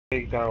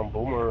down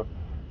Boomer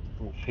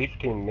in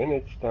 15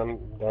 minutes, then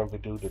we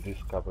do the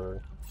discovery.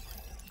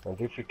 And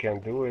if we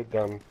can do it,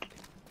 then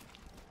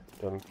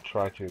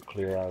try to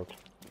clear out.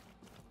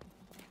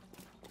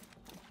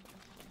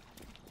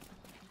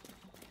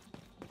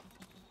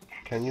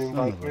 Can you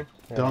invite me?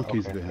 Yeah,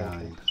 Donkey's okay,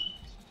 behind.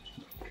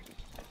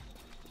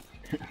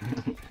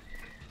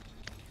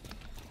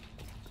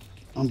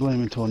 I'm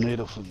blaming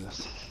Tornado for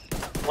this.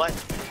 What?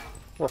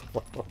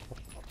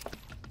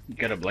 You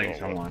gotta blame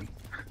someone.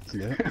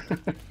 Yeah.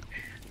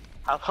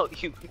 How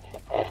about you?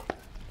 Oh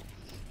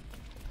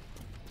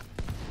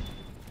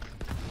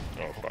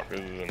fuck, this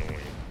is annoying.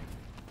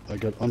 I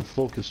got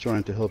unfocused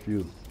trying to help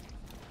you.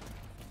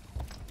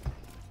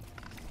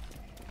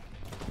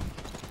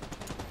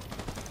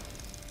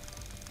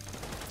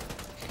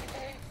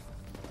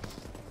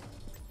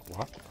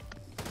 What?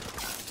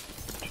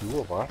 Two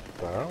of us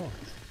down?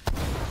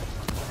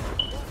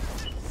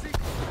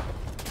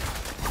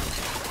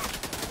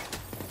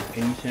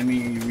 Can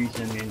you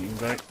resend me an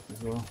invite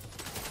as well?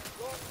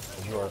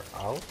 You are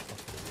out of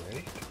the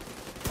way?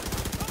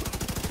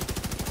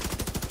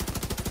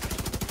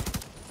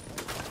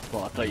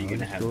 Well, I thought you were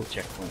gonna have Cool. the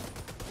checkpoint.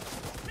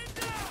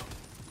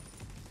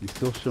 You're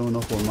still showing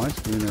up on my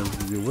screen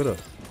as you're with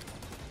us.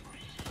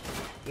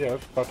 Yes,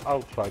 but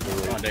outside the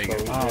ring. Oh, there you so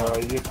go.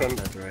 you can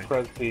That's right.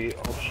 press the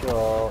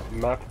optional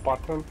map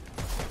button.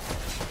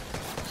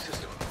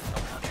 System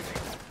malfunctioning.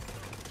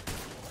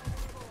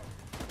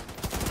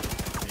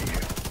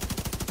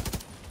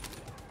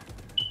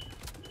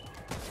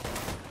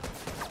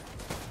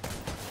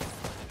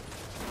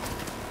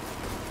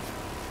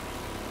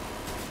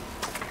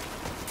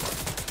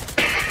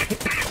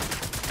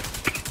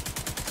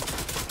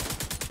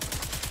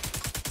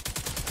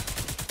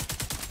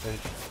 There you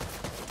go.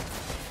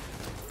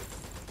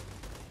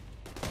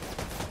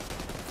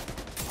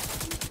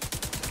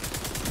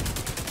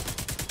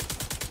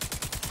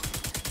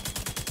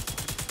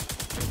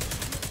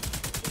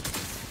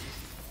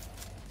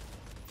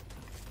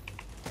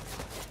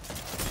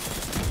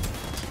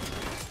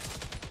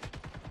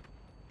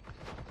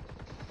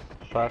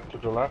 Fast to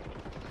the left.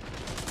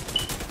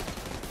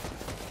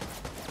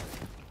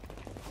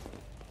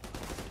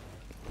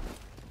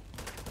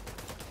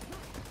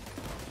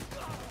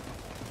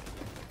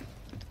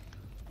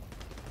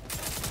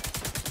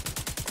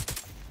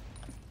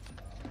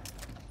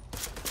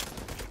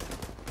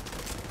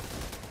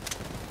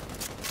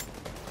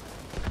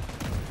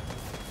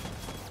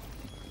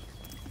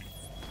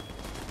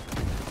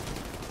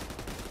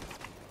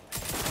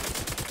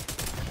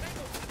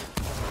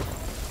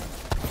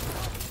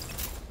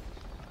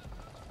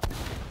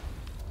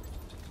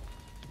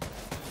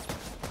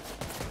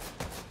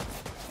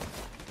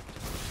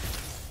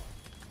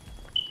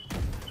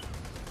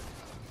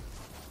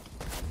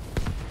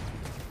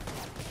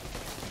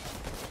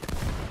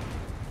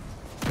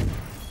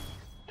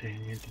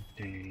 Ding,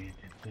 ding,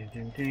 ding,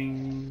 ding,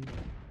 ding.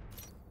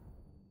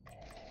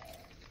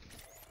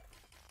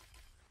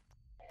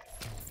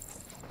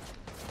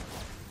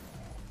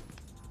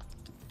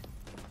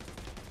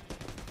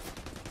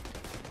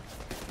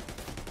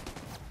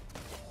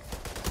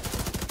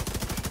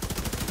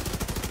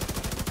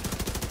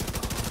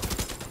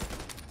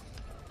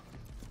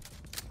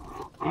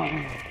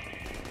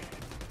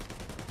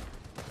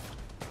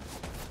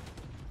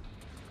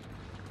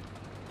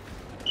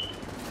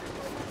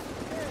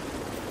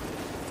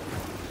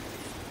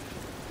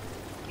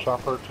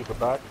 Chopper to the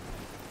back.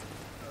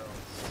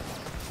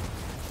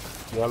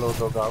 Yellow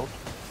dog out.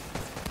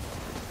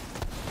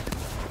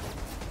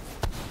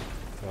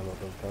 Yellow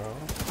dog down.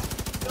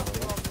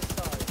 Nothing on this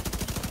side.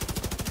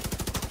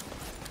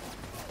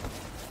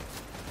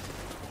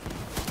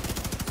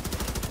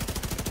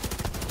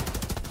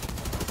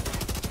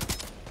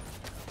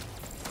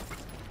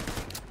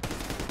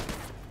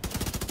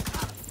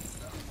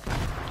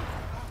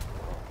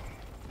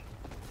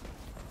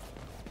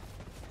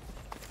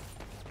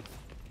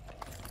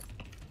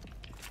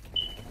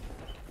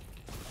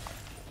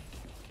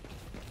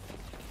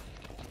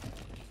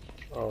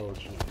 Oh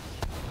jeez.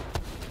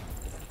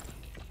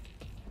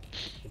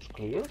 It's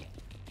clear?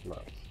 Nice.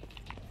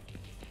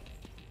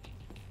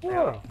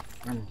 Yeah.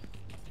 I'm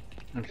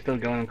still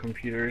going on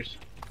computers.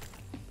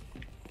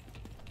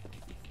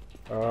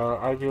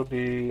 I will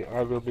be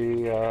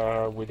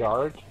with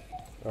Art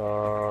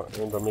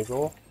in the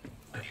middle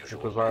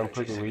because I'm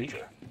pretty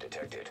weak.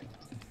 Detected.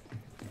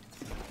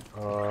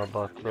 But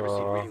I've never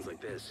seen readings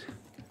like this.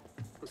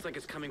 Looks like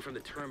it's coming from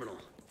the terminal.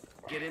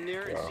 Get in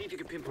there and Yeah. see if you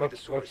can pinpoint the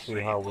source. let's see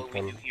how we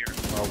can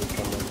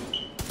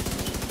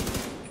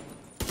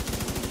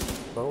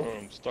So,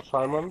 Stuck.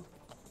 Simon,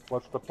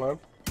 what's the plan?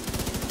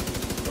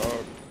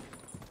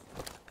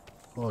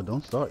 Oh,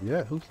 don't start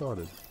yet. Who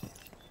started?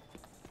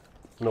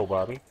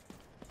 Nobody.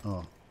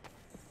 Oh.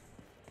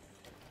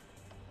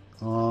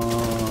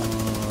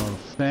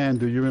 Stan,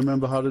 do you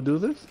remember how to do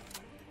this?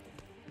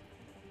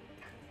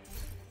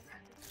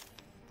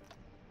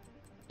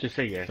 Just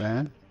say yes.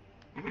 Stan?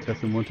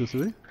 Testing 1, 2,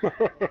 3?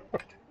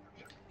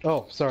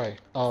 Oh, sorry.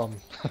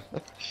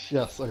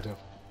 Yes, I do.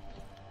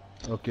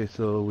 Okay,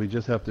 so we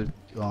just have to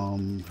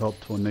help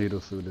Tornado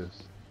through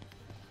this.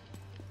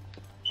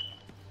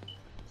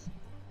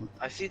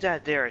 I see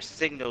that there are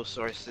signal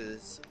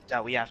sources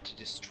that we have to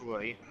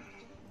destroy.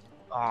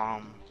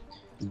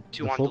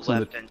 Two The on the folks on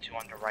left and two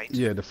on the right.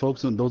 Yeah, the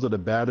folks on those are the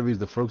batteries.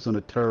 The folks on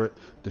the turret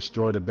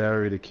destroy the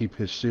barrier to keep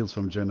his shields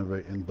from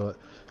generating. But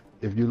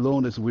if you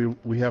loan us,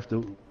 we have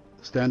to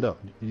stand up.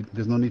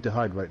 There's no need to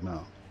hide right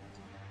now.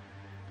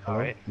 Hello?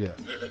 Alright. Yeah.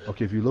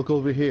 Okay, if you look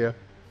over here,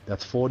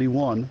 that's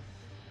 41.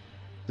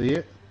 See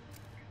it?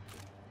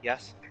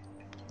 Yes.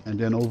 And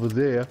then over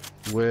there,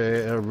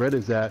 where red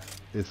is at,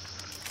 is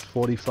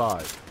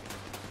 45.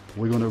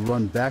 We're gonna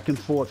run back and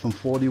forth from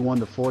 41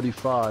 to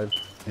 45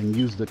 and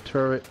use the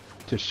turret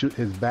to shoot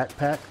his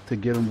backpack to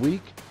get him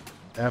weak.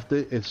 After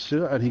it's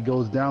shot and he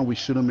goes down, we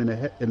shoot him in the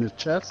head, in his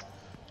chest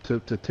to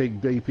take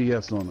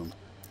DPS on him.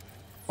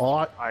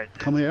 Art, Alright.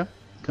 come here.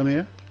 Come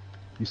here.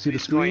 You see the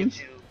He's going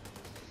screens?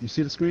 You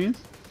see the screens?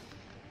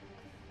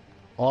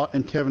 Art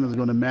and Kevin is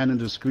going to manage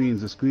the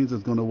screens. The screens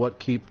is going to what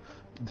keep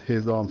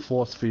his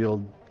force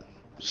field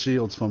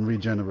shields from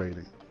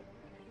regenerating.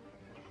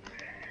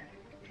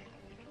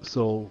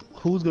 So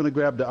who's going to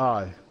grab the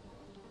eye?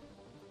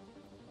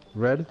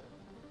 Red?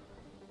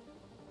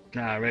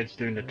 Nah, Red's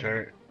doing the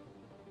turret.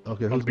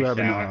 Okay, who's Probably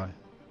grabbing the Sour. eye?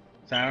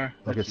 Sour?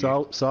 Okay, That's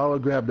you. Sour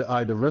grab the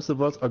eye. The rest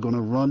of us are going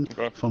to run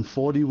Okay. from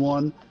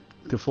 41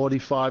 to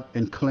 45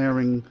 and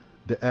clearing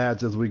the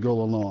ads as we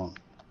go along.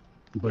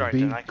 But Alright, be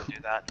then I can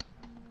do that.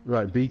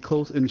 right, be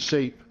close in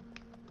shape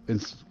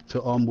and to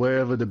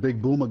wherever the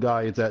big boomer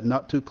guy is at,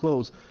 not too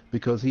close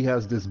because he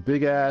has this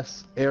big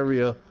ass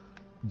area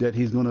that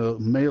he's going to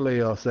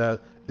melee us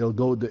at.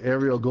 The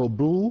area will go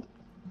blue.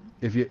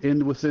 If you're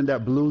within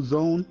that blue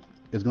zone,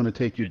 it's going to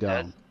take you You're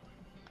dead? down.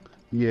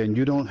 Yeah, and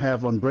you don't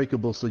have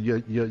unbreakable, so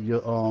your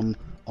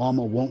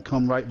armor won't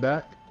come right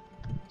back.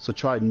 So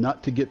try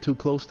not to get too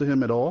close to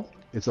him at all.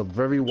 It's a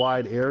very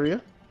wide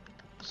area.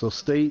 So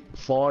stay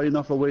far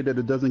enough away that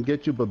it doesn't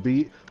get you, but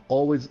be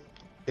always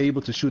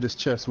able to shoot his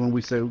chest when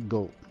we say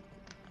go.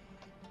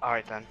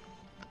 Alright then.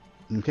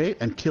 Okay?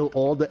 And kill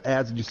all the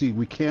ads that you see.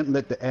 We can't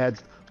let the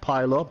ads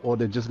pile up or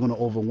they're just going to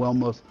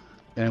overwhelm us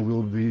and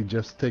we'll be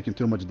just taking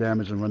too much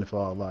damage and running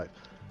for our life.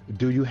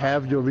 Do you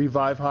have your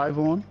revive hive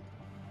on?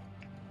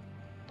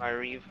 My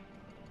reeve.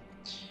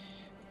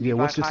 Yeah,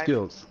 what's your Revive hive?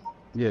 skills?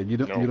 Yeah, you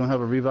don't No.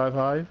 have a revive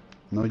hive?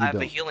 No, you I have a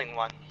don't. healing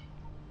one.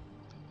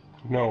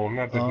 No,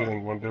 not the Uh,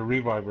 healing one, the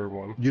reviver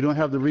one. You don't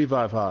have the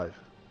revive hive.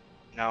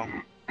 No.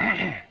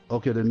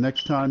 Okay, the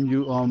next time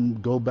you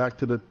go back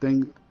to the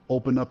thing,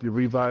 open up your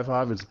revive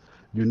hive.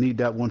 You need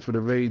that one for the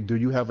raid. Do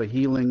you have a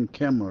healing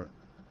chem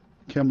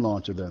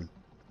launcher then?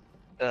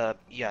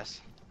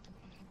 Yes.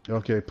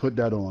 Okay, put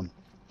that on.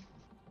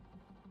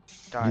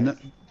 Alright.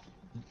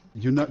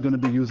 You're not going to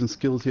be using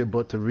skills here,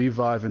 but to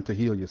revive and to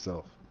heal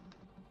yourself.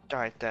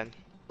 Alright then.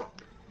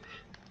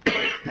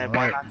 And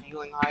why Alright. not the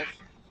healing hive?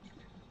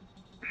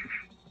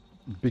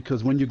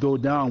 Because when you go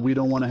down, we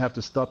don't want to have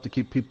to stop to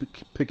keep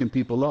picking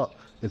people up.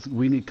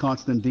 We need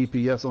constant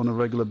DPS on a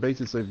regular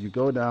basis. So if you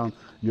go down,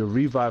 your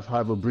revive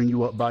hive will bring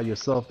you up by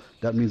yourself.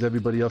 That means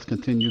everybody else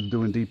continues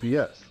doing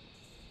DPS.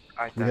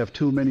 Alright We then. have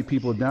too many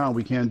people down.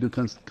 We can't do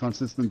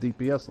consistent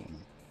DPS on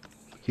them.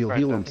 He'll Right,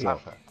 heal then.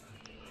 himself.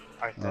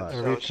 Alright then. Alright.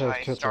 So Reach should I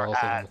kits are start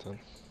also at...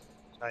 limited.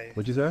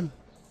 What'd you say?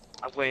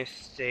 I'm going to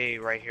stay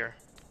right here.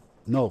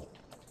 No,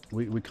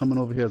 we're coming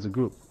over here as a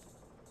group.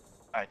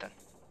 Alright then.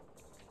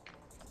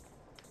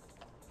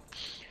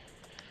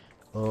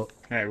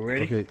 Alright,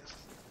 ready? Okay.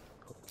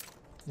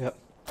 Yep.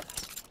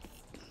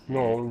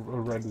 No,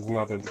 red is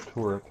not in the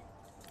turret.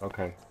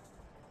 Okay.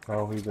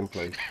 Now he's in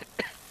place.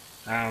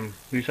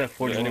 Who's at Is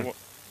 41?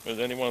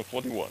 anyone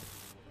 41?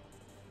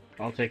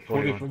 I'll take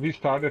 40, 41. we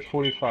start at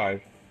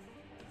 45.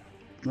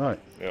 All right.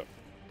 Yeah.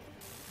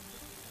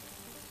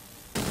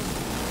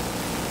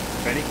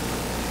 Ready?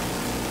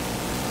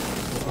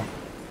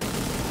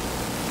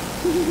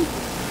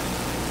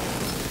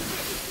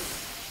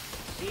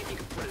 See if you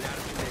can put it out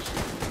of commission.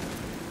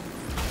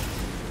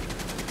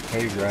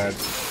 Hey, red.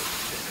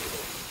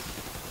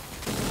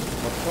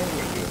 What's wrong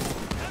with you?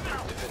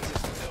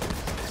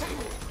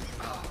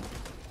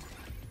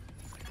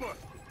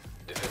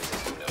 Defense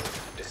system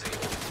node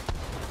disabled.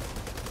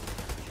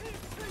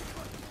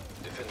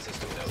 Defense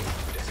system node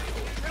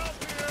disabled.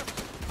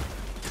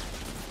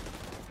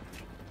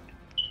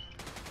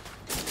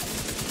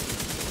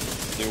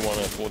 Do one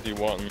at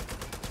 41.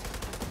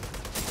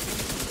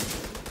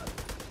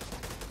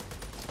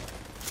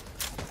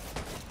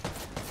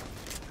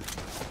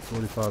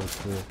 $45 is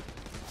clear.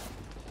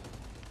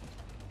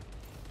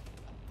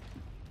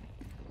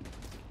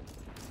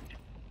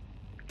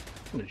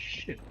 Holy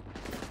shit.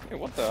 Hey,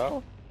 what the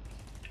hell?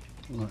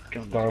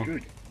 Gun Down. is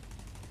good.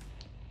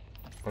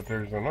 But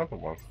there's another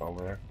one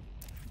somewhere.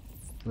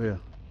 Where?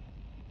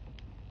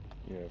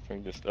 Yeah, I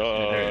think this.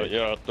 there it is.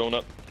 Yeah,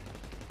 donut.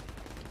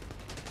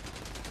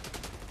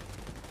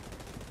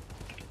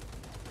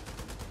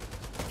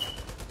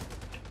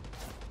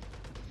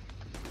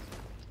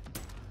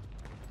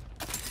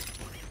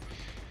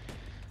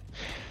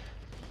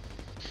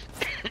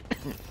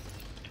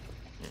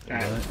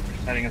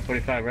 Starting at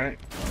 45, right?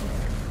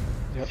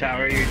 Yep.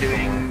 Shower,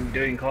 you're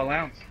doing call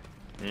outs?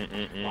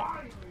 Mm-mm-mm.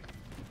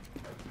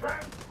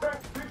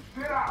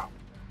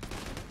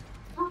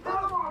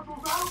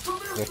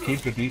 Yeah,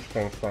 keep the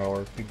distance,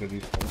 Tower. Keep the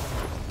distance.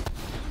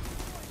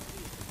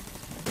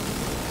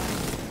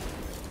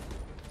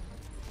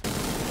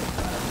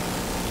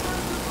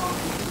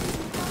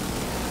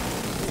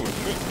 Oh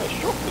shit, I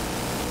shocked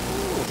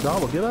it.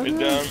 Dollar, get out He's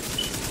here. down.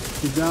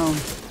 He's down.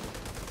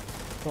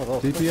 Oh, that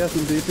was DPS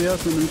him,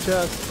 DPS him in the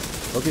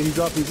chest. Okay, he's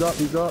up, he's up,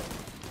 he's up.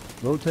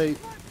 Rotate.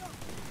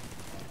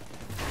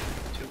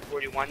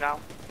 241 now.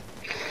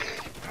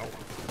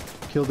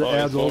 Kill the Oh,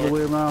 ads he's all the lower.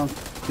 way around.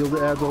 Kill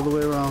the ads all the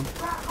way around.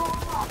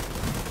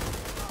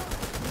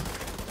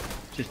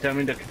 Just tell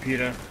me the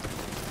computer.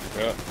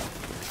 Yeah.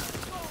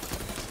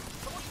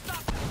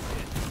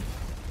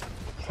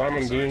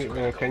 Simon,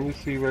 can you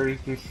see where is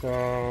this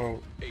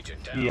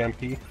Agent down.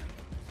 EMP?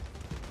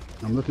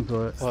 I'm looking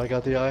for it. Oh, I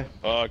got the eye.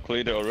 I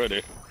cleared it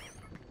already.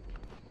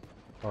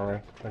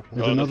 Alright, thank you.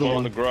 There's Oh, another one on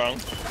one. the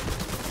ground.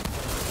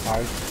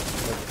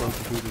 Let's go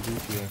to do the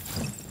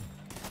DPS.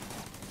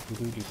 To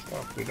do this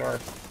stuff with our...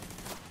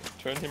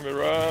 Turn him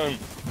around.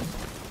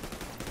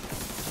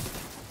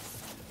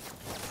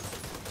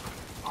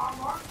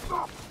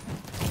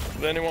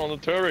 Is anyone on the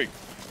turret?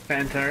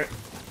 Fan turret.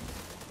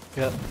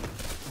 Yep.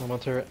 I'm on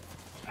turret.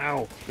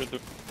 Ow. Should the...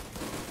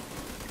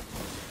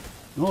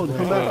 No,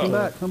 come back, come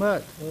back, come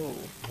back. Oh.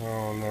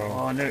 Oh no.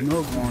 Oh, no.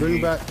 No, come on, bring him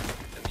dude. back.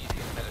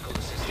 Immediate medical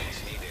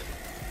assistance needed.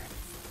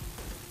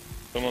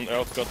 Someone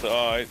else got the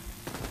eye.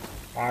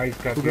 Eyes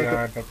got Who the got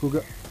eye, the, but who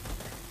got?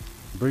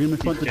 Bring him in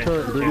front of the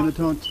turret. Bring him in the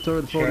turret.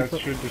 chest,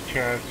 40. shoot the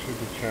chest, shoot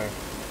the chest.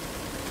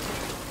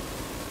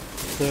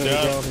 There, he's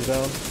Yeah. down, he's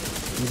down.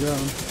 He's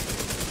down.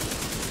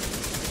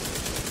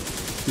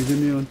 He's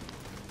immune.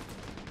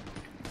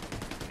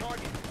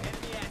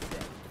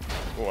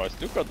 Oh, I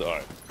still got the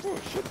eye. Oh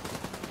shit.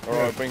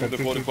 Alright, Yes, bring him but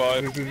to this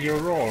 45. This is your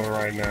role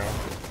right now.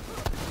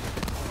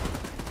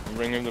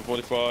 Bring him to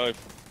 45.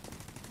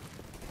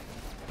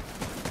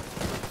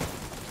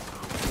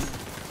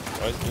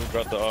 I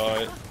still got the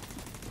eye.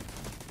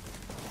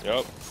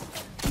 Yep.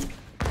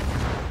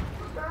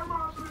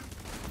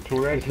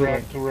 Turret,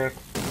 red, turret.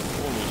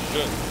 Holy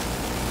shit.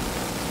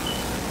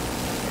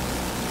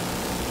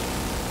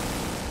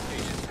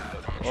 Agent out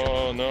on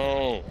Oh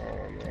no.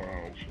 Oh no,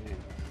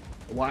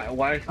 jeez.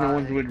 Why is no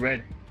one's with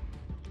red?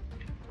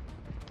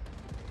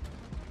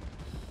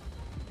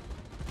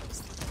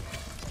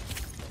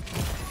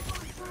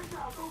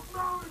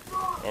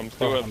 I'm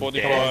still at I'm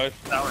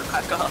 45. Tower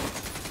back up.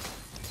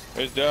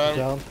 He's down.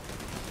 Down.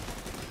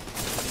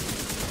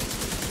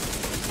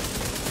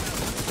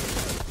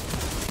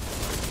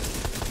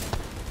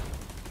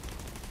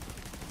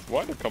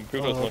 Why the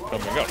computer's not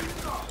coming up?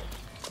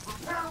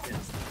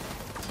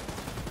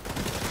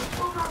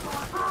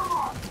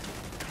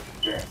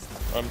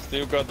 I'm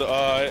still got the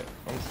eye.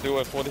 I'm still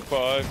at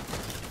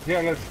 45.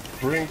 Yeah, let's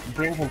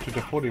bring him to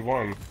the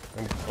 41.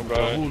 And the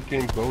Okay. whole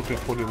team go to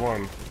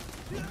 41.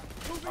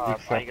 I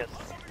guess I can.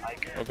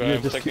 Okay, Yeah,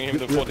 I'm just taking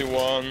keep- him to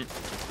 41.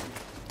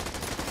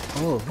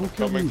 Oh, who killed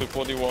Coming him? to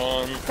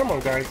 41. Come on,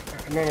 guys.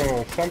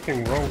 No,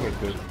 something wrong with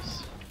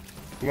this.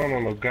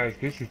 No, guys,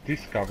 this is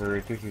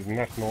Discovery. This is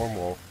not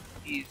normal.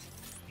 He's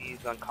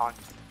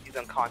unconscious. He's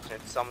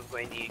unconscious. Someone's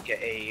going to need to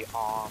get a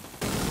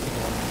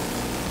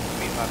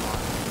revive on.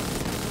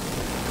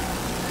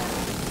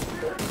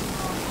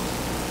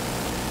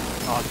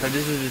 Oh, so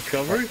this is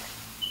Discovery?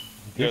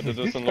 Yeah, This that is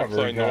doesn't look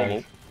Discovery, like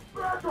normal.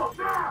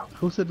 guys.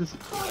 Who said this?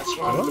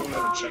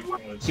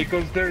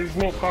 Because there is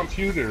no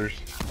computers.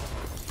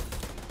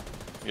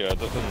 Yeah, it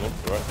doesn't look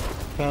right.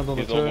 Found on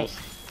the He's turret.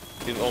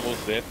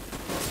 almost dead.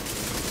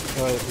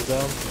 Alright, he's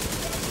down.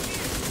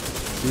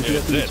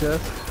 DPS in the dead.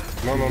 chest.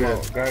 No,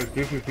 Dead. guys,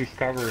 this is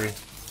Discovery.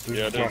 This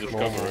Yeah, is this not is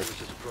normal. Discovery.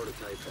 This is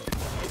prototype.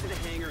 Get to the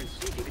hangar and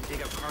see if you can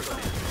dig up cargo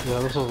now. Yeah,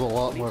 this was a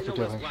lot more Need to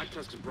know what forgiving. Black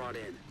Tusk has brought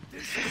in.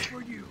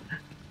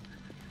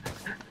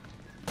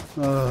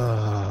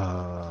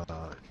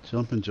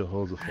 Jumping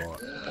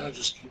Jehoshaphat. I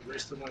just keep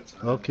wasting my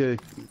time. Okay,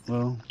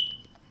 well,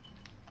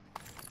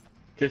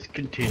 Just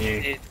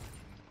continue.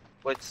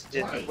 What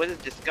does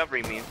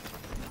discovery mean?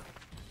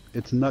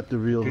 it's not the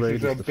real This raid,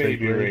 is a it's the fake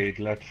baby raid. raid,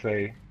 let's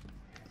say.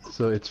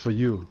 So it's for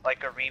you.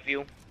 Like a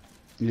review?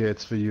 Yeah,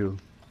 it's for you.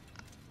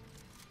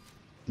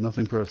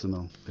 Nothing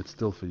personal. It's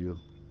still for you.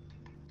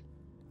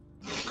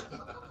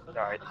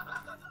 Alright.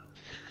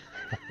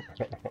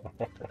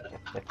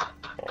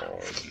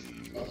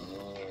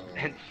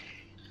 And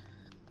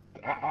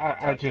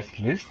I just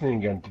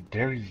listening and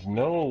there is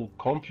no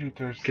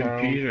computer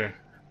sound. Computer.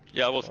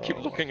 Yeah, I was keep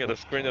looking at the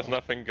screen. There's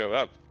nothing go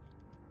up.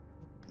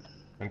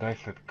 And I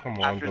said, come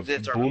on, after the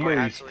this, are we going boomer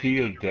to is actually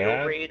still do real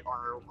dead. raid,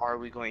 or are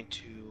we going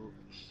to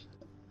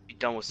be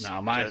done with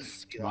Nah, might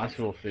just skill? as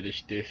well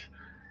finish this.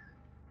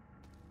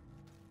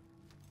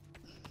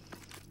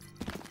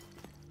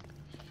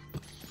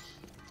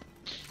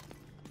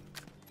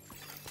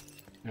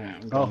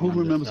 Oh, who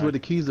remembers where the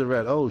keys are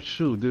at? Oh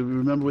shoot, do you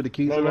remember where the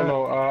keys No, are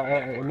no,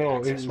 at? no,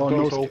 Oh,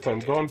 don't no, open.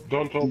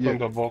 Don't open Yeah.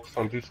 the box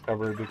on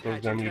Discovery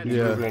because then you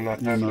Yeah, will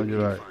not you have know, it.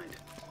 you're right.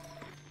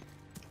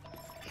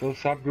 So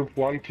subgroup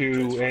 1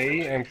 to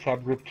A and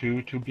subgroup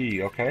 2 to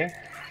B, okay?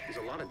 There's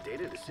a lot of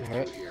data to sift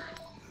Alright. through here.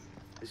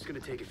 This is gonna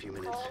take a few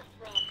minutes.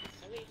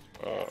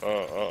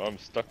 I'm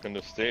stuck in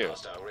the stairs.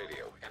 Hostile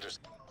radio. Enters.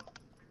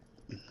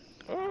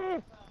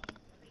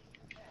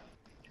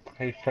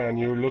 Hey fan,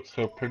 you look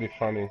so pretty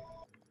funny.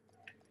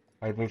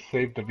 I will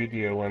save the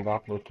video and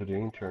upload to the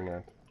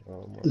internet.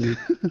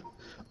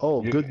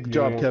 Oh, You- good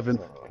job, you- Kevin.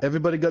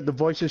 Everybody got the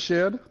voices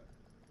shared?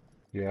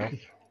 Yes.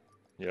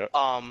 Yeah.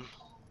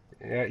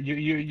 Yeah,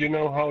 you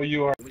know how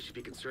you are. We should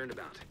be concerned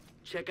about.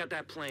 Check out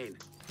that plane.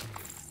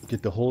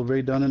 Get the whole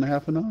raid done in a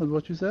half an hour, is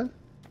what you said?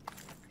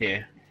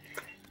 Yeah.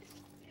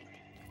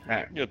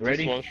 Alright, Yeah,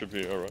 ready? this one should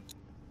be alright.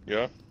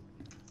 Yeah.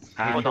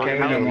 I'm Hold on,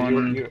 Kevin, how- I'm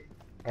on.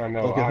 I know,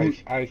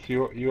 Okay, Ice,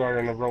 you are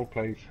in the wrong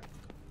place.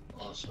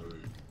 Oh, sorry.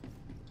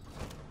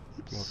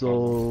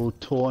 So,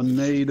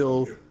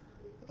 tornado,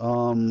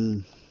 how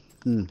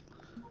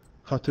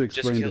to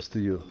explain kill- this to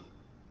you?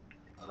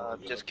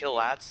 Just kill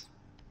lads.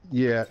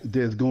 Yeah,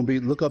 there's gonna be,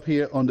 look up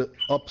here on the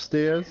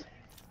upstairs,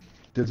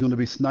 there's gonna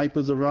be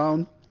snipers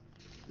around.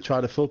 Try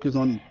to focus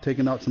on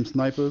taking out some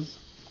snipers.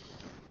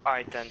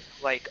 Alright then,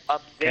 like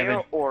up there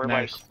Kevin, or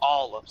nice. like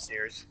all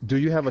upstairs? Do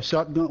you have a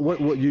shotgun? What,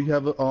 you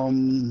have a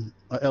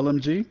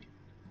LMG?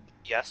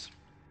 Yes.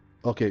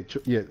 Okay,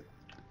 yeah.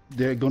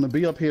 They're gonna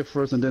be up here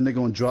first and then they're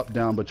gonna drop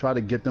down, but try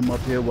to get them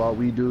up here while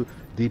we do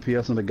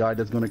DPS on the guy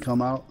that's gonna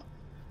come out.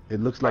 It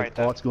looks like Alright,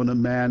 then. Art's gonna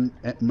man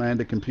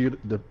the computer,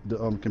 the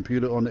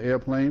computer on the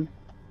airplane.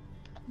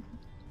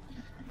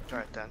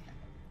 Alright then.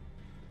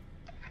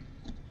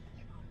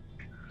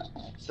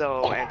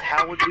 So, and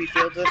how would we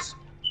feel this?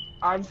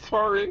 I'm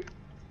sorry.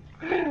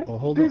 Oh,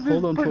 hold This on,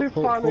 hold is on, pretty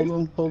funny.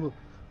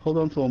 hold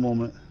on for a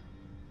moment.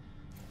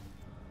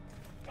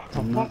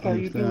 I'm not What are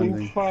you doing,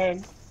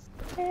 understanding. fan?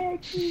 Oh,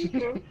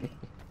 Jesus.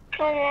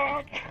 Come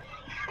on.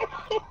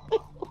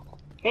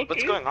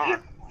 What's going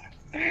on?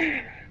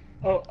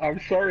 Oh, I'm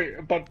sorry,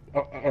 but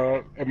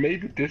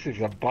maybe this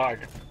is a bug.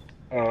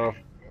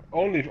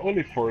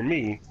 Only for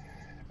me.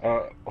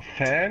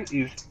 Fan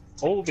is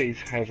always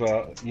has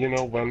a, you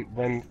know,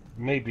 when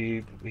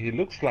maybe he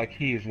looks like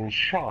he is in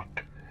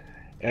shock,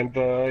 and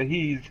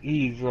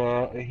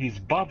his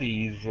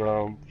body is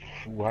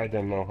I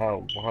don't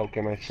know how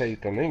can I say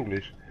it in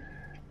English,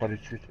 but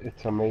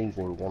it's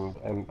amazing,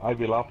 and I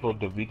will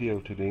upload the video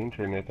to the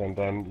internet and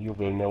then you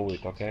will know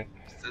it, okay?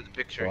 The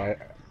picture.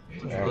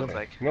 So It looks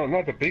like. no,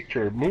 not a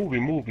picture,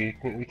 movie.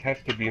 It has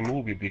to be a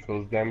movie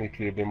because then it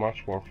will be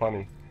much more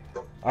funny.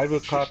 I will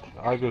cut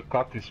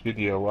this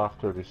video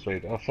after this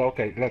raid. Oh, so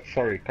okay,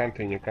 sorry,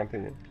 continue.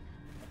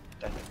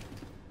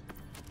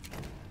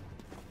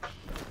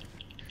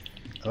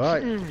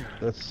 Alright,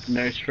 let's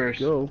Nurse first.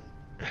 go.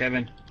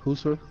 Kevin.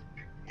 Who's first?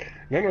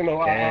 No,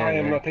 I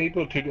am Yeah. not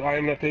able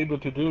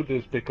to do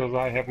this because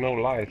I have no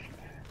life.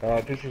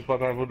 This is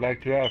what I would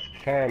like to ask.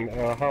 Fan,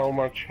 how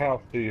much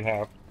health do you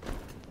have?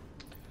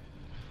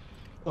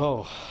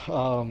 Oh,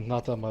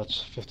 not that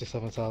much.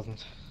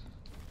 57,000.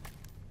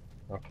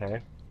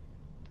 Okay.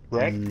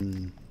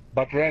 Red?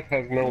 But Red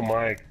has no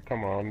mic.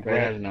 Come on,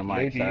 Red has no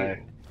mic, maybe-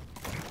 sorry.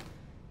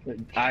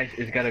 Ice,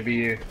 it's gotta be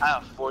you. I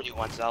have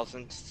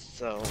 41,000,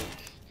 so.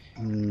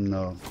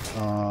 No.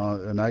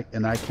 And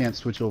I can't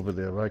switch over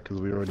there, right? Because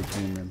we already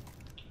came in.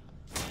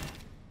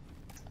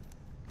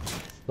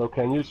 So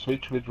can you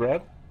switch with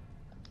Red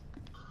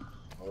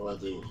What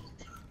do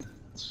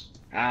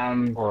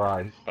or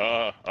Ice?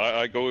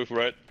 I go with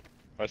Red.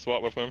 I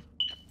swap with him.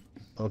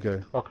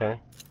 Okay. Okay.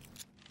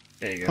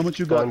 There you How go. much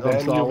you So got, and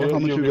then Sour? How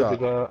much you will be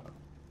got?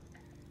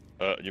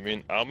 You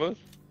mean armor?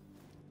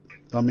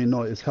 I mean,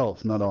 no, it's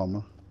health, not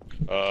armor.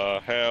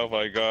 Health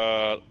I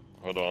got,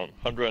 hold on,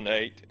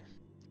 108.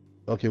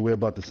 Okay, we're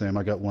about the same.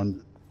 I got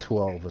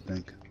 112, I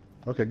think.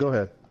 Okay, go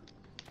ahead.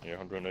 Yeah,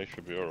 108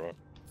 should be alright.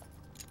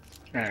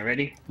 Alright,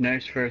 ready?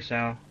 Nurse first,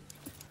 Al.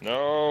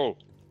 No!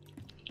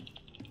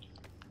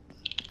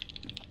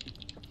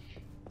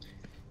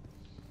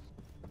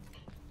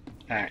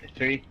 Alright,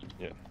 3,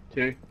 Yeah.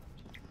 2,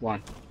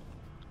 1.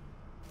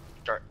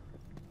 Start.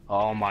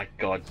 Oh my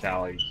god,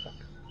 Sally.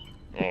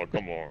 Oh,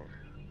 come on.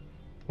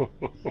 Wait,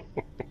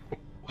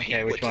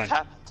 Okay, which what one? just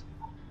happened?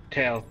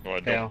 Tail. No, I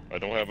tail.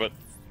 don't have it.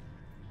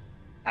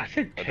 I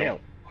said I tail.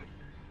 I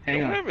Hang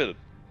don't on. have it.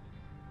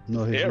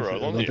 No, his, Arrow, I on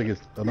don't think here.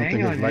 it's. I don't Hang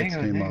think on, his lights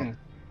hang on, came hang out. on.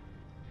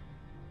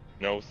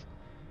 Nose.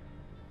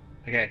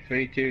 Okay,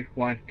 3, 2,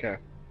 1, go.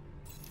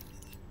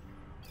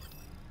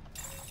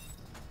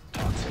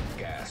 Toxic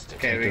gas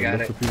detected. Okay, we Okay, got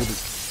look it. for people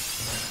to-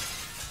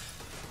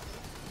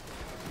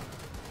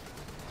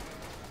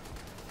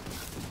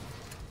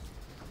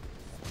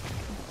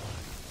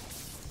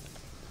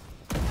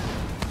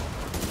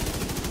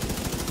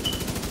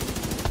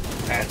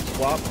 Alright,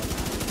 swap.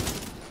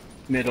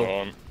 Middle.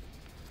 On.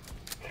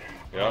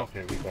 Yeah.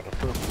 Okay, we got a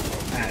purple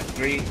one. Alright,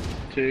 3,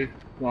 2,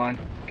 1,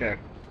 go.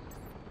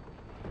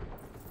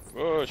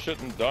 Oh,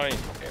 shit, I'm dying.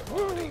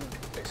 Warning.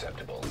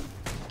 acceptable.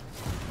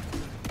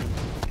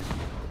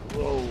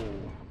 Whoa.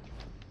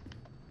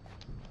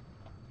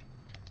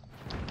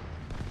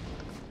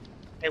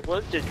 Hey,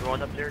 was the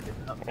drone up there?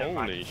 Oh, never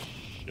mind. Holy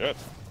shit.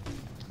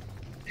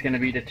 It's gonna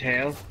be the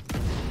tail.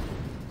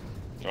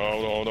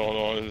 Oh,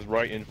 no, this is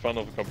right in front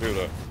of the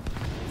computer.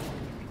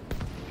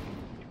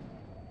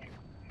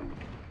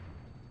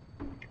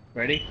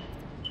 Ready?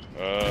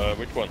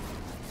 Which one?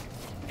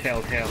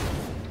 Tail.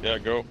 Yeah,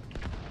 go.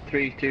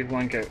 3, 2,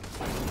 1, go.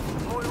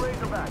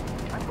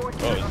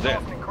 Oh, it's there.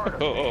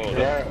 Oh,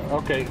 Yeah.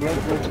 Okay.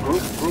 Let's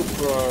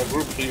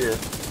group here.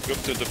 go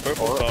to the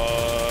purple Or-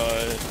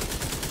 side.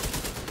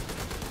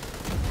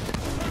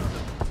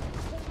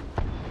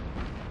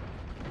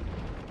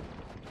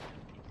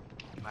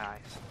 Nice.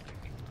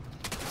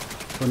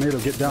 Tornado,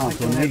 get down.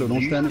 Tornado,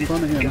 don't stand in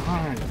front of him.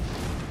 God.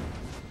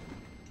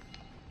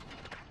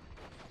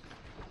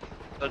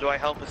 So do I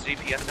help with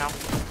GPS now?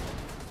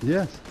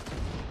 Yes.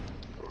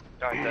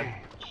 Alright then.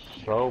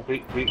 So we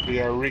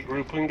are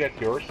regrouping at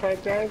your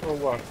side, guys, or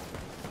what?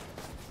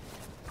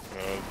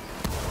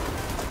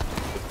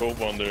 The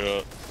Pope on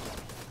the...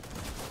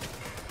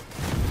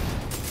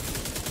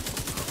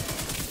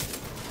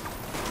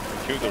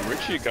 Kill the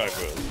Richie guy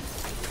first.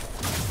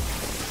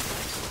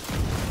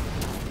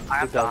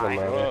 I'm It doesn't dying.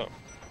 matter. Oh,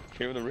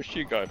 kill the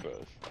Richie guy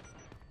first.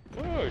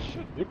 Oh,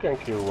 shit. You can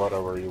kill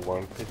whatever you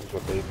want. This is a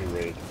baby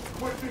raid.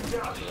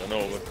 I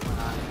know,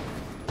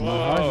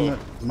 but...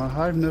 My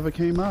hive never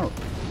came out.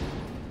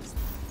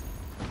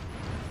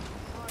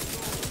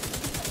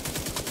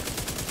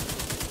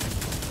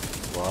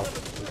 What?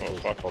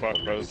 Oh, fuck,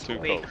 that was too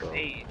Wait, close.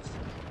 wait.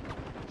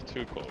 It's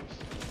too close.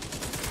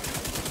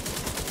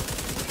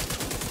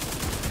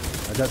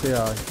 I got the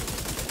eye.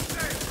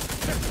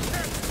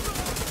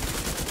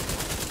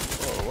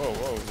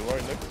 Whoa, it's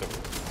right next to me.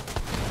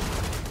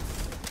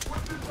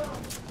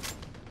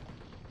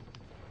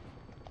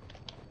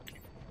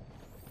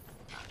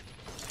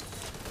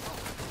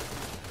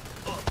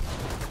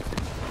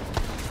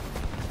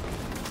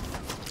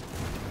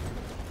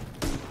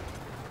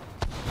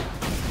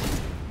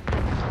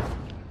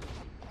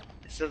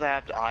 So they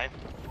have to eye.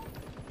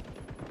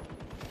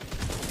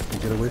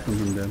 Get away from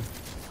him then.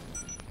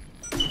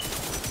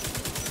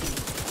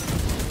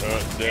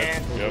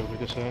 Dead. Yep. We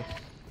just have.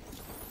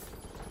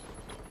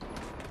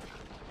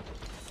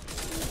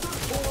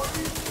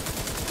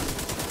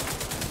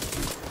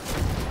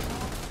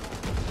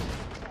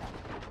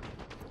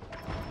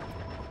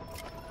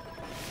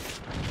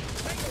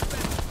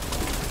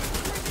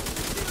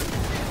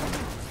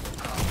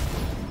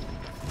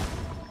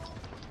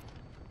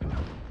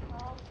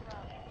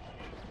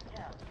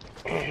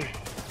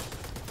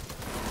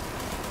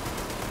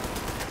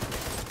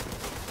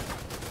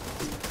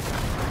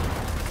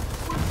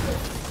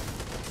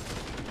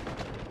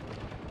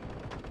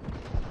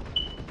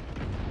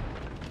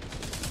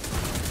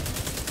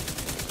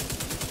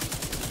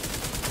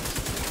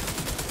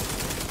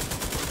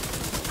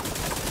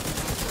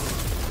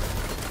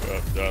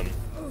 Done.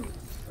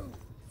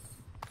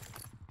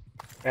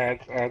 And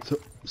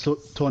So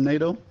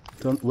Tornado,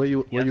 where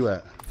you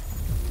at?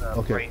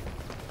 Okay. Right.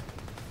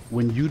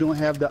 When you don't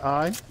have the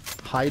eye,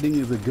 hiding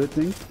is a good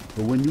thing.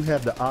 But when you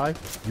have the eye,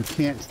 you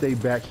can't stay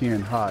back here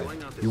and hide.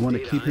 You want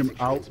to keep him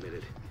out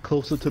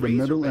closer to the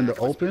middle and the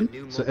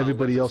open, so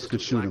everybody else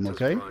could shoot him.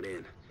 Okay?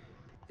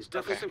 It's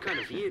definitely some kind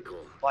of vehicle.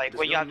 Like, There's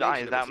when you no have the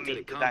eye, mention does of that its mean,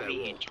 intended does that combat mean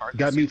he role. targets?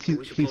 That means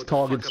We should he's fuck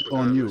targets up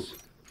on you. regardless.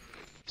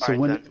 So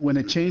Alright, when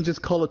it changes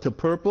color to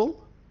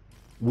purple,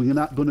 we're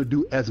not going to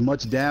do as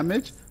much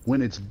damage.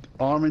 When it's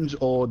orange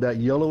or that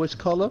yellowish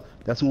color,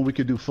 that's when we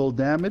could do full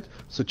damage.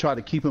 So try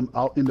to keep him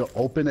out in the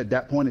open at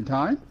that point in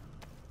time.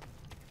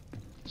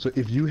 So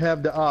if you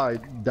have the eye,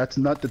 that's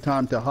not the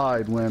time to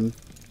hide when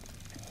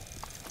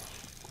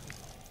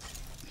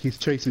he's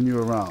chasing you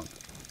around.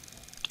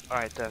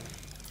 Alright then.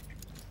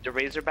 The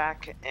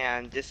Razorback,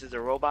 and this is a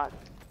robot.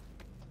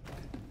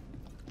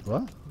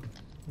 What?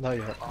 Not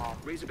yet.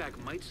 Razorback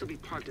might still be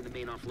parked in the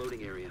main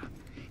offloading area.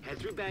 Head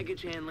through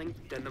baggage handling,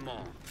 then the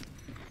mall.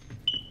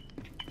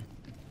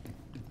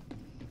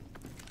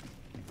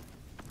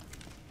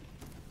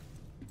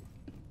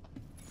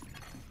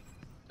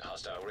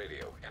 Hostile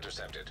radio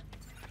intercepted.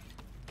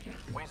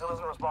 Weasel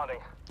isn't responding.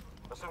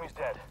 Assume he's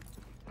dead.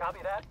 Copy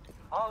that.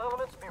 All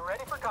elements be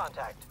ready for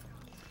contact.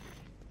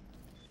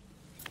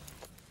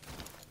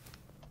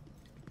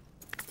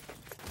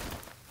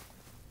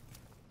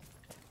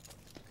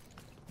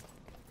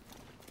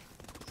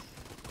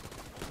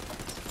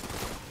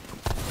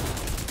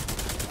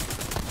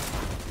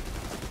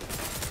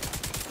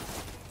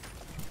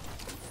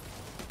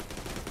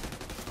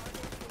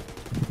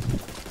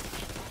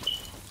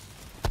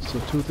 So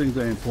two things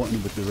are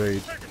important with the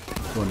raid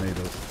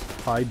tornadoes: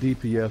 high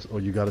DPS, or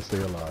you gotta stay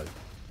alive.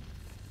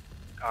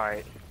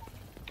 Alright.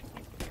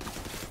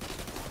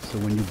 So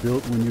when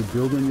you're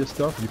building your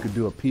stuff, you could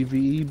do a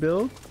PvE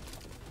build,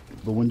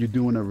 but when you're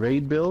doing a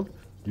raid build,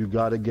 you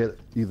gotta get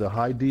either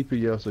high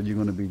DPS or you're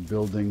gonna be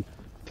building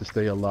to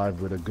stay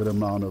alive with a good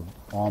amount of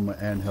armor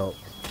and health.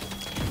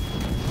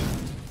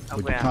 But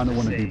you kind of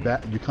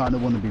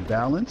want to be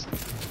balanced.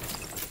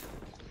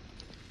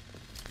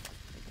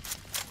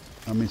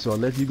 I mean, so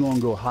unless you're gonna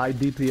go high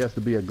DPS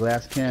to be a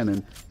glass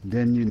cannon,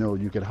 then you know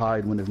you could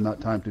hide when it's not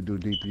time to do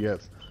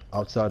DPS.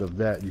 Outside of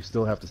that, you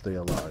still have to stay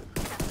alive.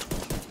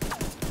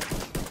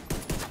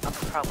 I'm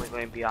probably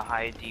going to be a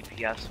high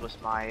DPS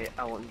with my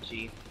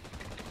LMG.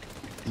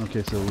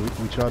 Okay, so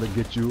we try to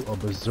get you a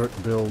berserk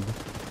build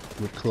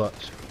with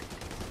clutch.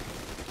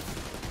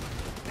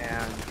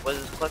 And what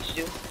does clutch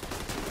do?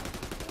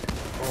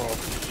 Oh,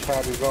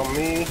 shot is on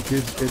me.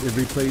 It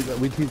replaces.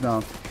 We give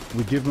them.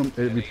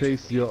 It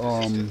replaces your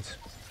Armor?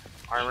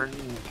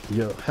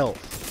 your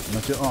health,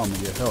 not your armor,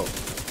 your health.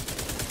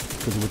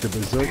 Because with the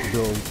berserk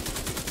build,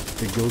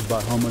 it goes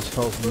by how much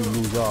health you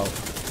lose out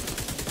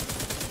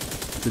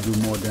to do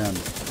more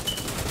damage.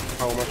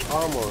 How much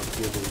armor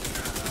you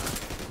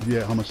lose?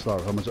 Yeah, how much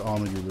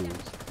armor you lose.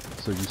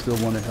 So you still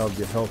want to have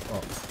your health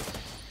up.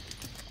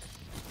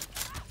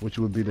 Which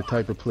would be the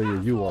type of player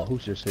you are.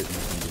 Who's just hitting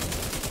me?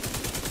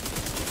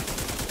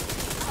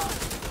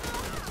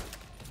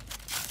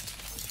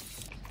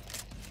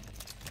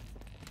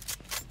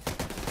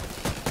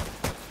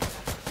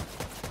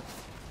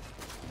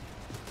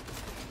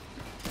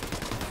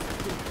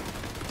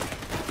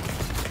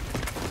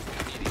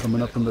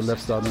 Coming up from the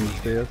left side on the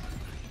stairs.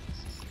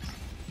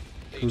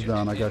 Who's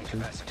down? I got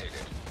you.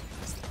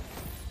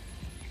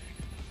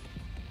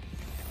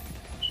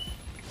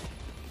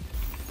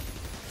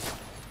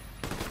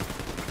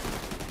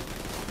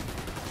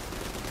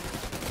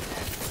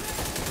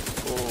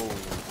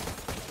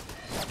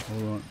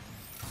 Hold on.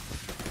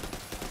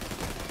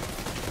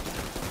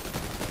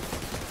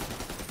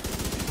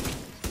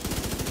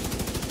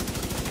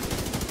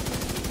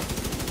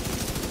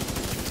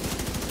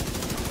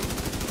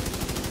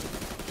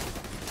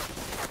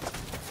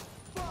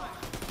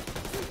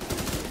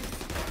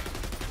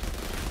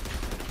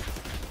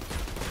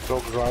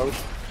 Dog's out.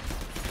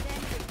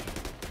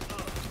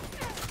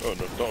 Oh,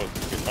 the dog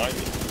is behind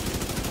me.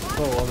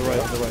 Oh, on the right,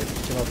 on the right.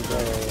 Came out the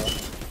door.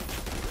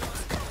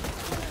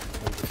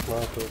 And the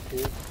sniper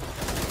here.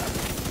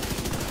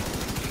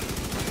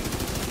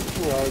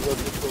 Yeah, I got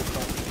the full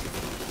car.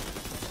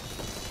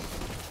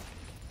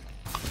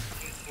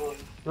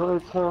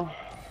 Right,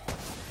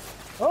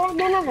 oh,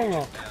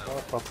 no.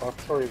 Oh,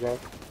 sorry, guys.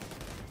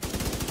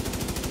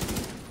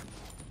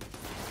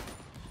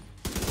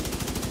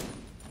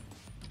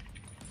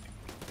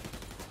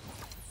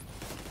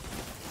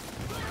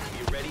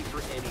 Be ready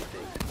for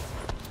anything.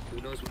 Who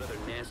knows what other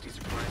nasty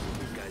surprises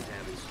these guys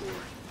have in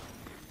store.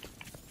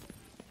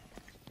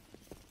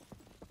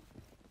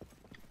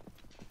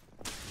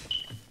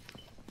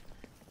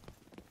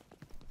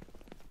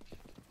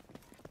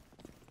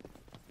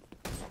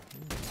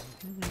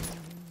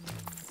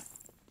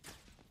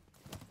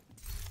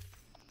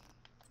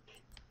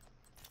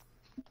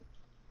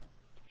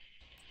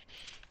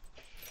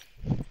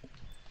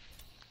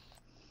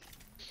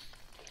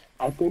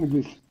 I think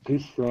this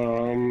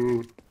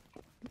stage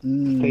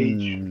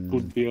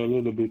would be a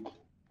little bit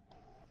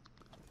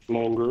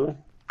longer.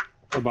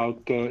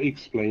 About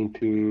explain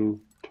to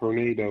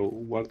Tornado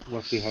what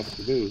he has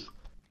to do.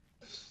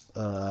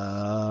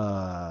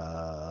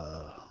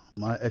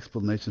 My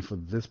explanation for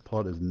this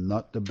part is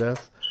not the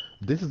best.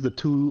 This is the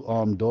two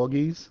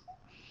doggies,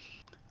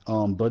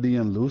 Buddy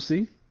and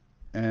Lucy,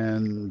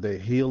 and they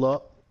heal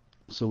up,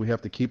 so we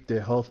have to keep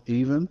their health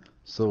even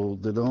so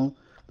they don't.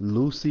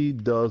 Lucy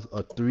does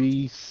a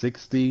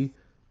 360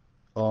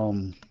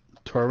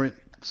 turret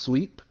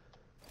sweep.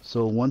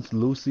 So once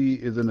Lucy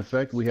is in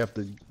effect, we have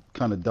to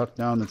kind of duck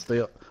down and stay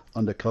up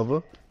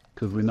undercover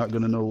because we're not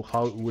gonna know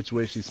which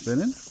way she's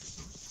spinning.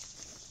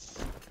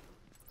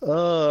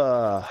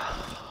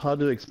 How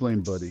to explain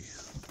Buddy?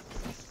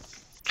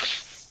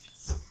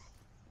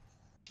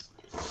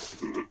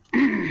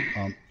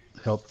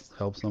 Help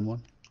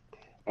someone.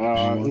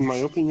 In my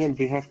opinion,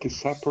 we have to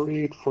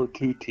separate for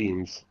two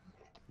teams.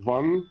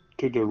 One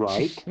to the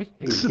right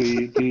is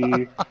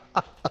the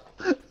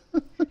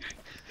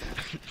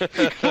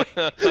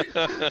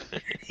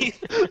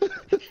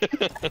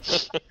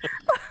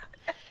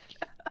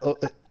Oh,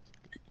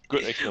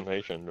 Good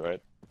explanation,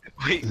 right?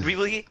 Wait,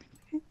 really?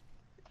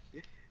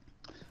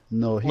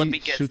 no, Let me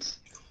he guess. shoots.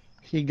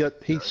 He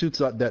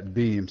shoots out that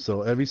beam.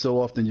 So every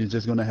so often, you're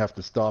just gonna have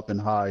to stop and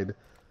hide,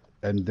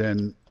 and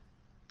then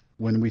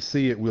when we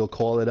see it, we'll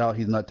call it out.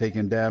 He's not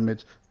taking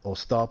damage, or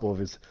stop, or if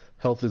his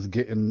health is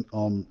getting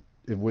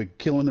if we're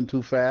killing him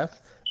too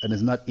fast and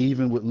it's not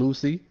even with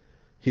Lucy,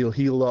 he'll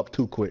heal up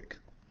too quick.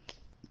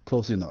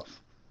 Close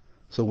enough.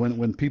 So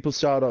when people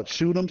shout out,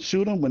 shoot him,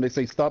 shoot him. When they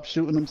say stop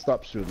shooting him,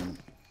 stop shooting him.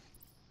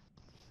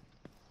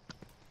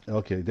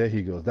 Okay, there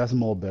he goes. That's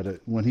more better.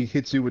 When he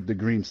hits you with the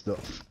green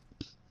stuff.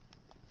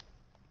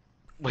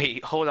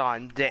 Wait, hold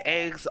on. The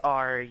eggs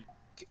are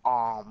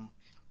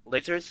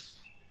lasers?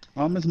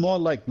 It's more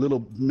like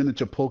little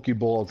miniature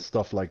Pokeballs,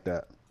 stuff like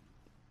that.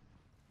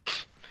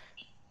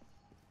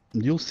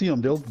 You'll see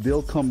them.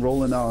 They'll come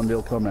rolling out and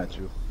they'll come at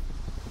you.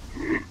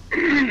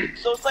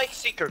 So it's like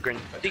Seeker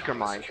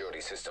Mine. Security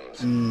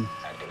systems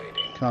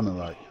activating. Kind of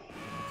like.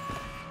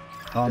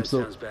 That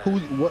So sounds bad.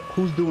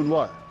 who's doing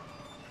what?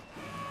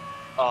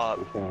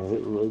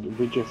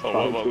 We just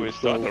Oh, well, we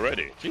start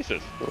already.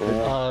 Jesus.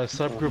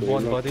 Subgroup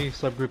 1 buddy,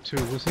 subgroup 2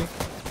 Lucy.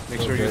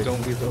 Make sure you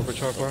don't leave the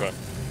overcharge bar. Okay.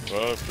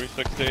 Well,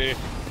 360.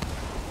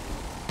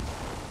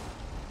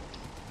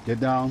 Get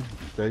down.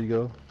 There you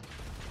go.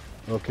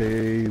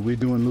 Okay, we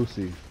doing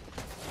Lucy.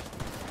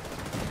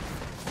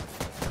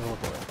 Oh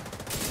boy.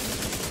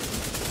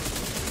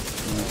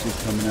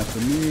 She's coming after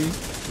me.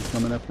 She's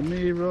coming after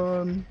me.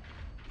 Run.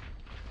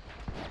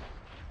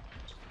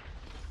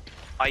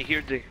 I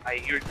hear the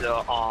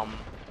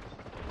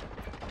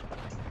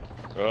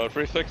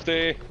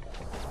 360.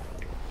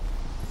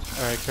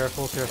 Alright,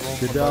 careful.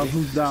 Get down.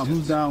 Who's down?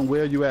 Who's down?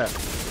 Where are you at?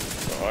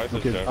 Oh, I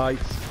Okay, down.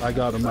 I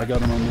got him. I'm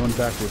running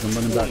backwards. I'm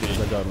running backwards.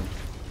 I got him.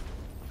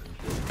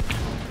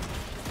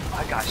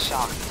 I got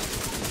shocked.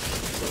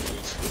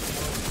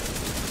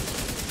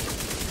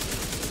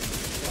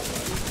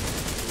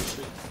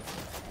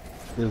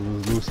 This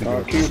was Lucy.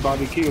 Kill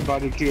body. Kill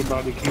body.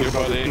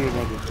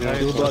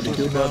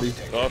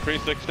 Oh,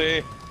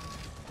 360.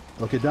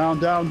 Okay,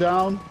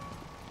 down.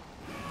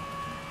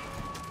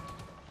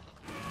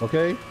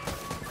 Okay,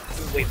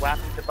 Wait, what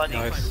happened to Buddy?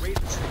 Nice. Wait,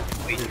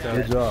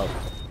 good job.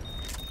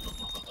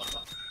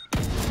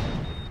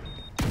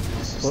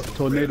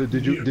 Tornado,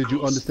 did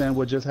you understand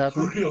what just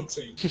happened? Real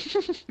thing.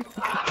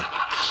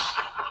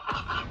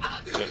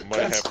 That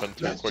might happen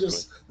too quickly.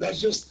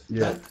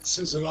 Yeah. That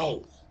says it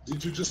all.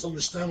 Did you just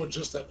understand what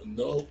just happened?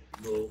 No.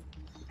 Okay.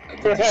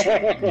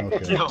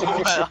 No,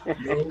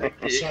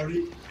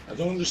 sorry. I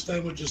don't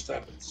understand what just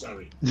happened.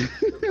 Sorry.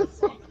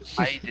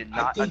 I did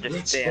not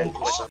understand. In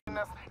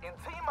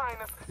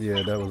T-minus,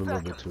 Yeah, that was a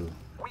little bit too.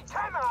 we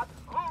cannot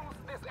lose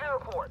this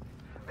airport.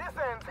 This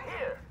ends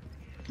here.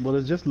 Well,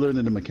 it's just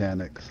learning the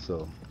mechanics,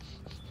 so.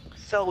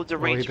 So the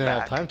Well, he range didn't have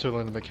back. time to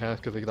learn the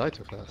mechanics because he died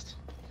too fast.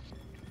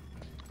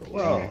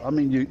 Well, I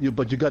mean, you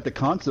but you got the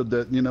concept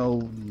that, you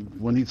know,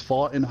 when he's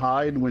fought and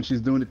hide, when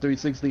she's doing the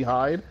 360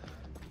 hide,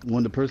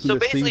 when the person So that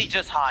basically, sees,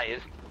 just hide.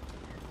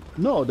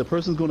 no, the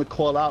person's going to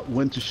call out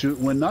when to shoot,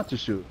 when not to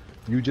shoot.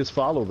 You just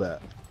follow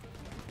that.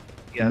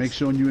 Yes. Make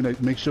sure you're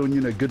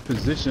in a good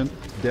position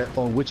that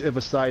on whichever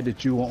side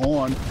that you are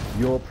on,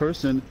 your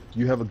person,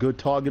 you have a good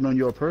target on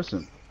your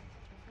person.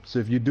 So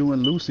if you're doing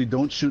Lucy,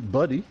 don't shoot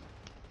Buddy.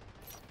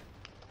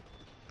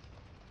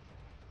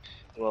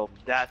 Well,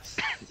 that's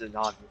an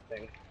odd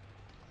thing.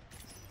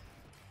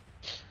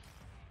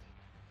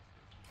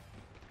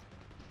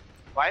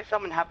 Why does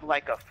someone have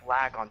like a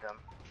flag on them?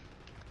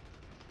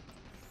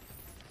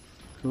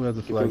 Who has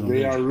a flag Because on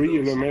they them? are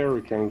real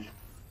Americans.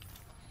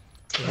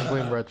 I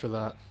blame Red for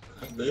that.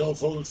 They all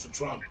voted for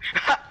Trump.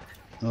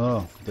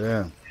 Oh,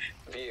 damn.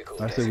 Vehicle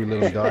I say we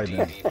let him die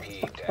then.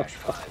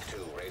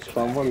 DVP-52 Razorback.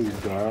 Someone is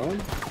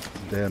down.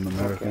 Damn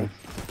Americans.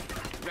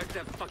 Wreck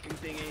that fucking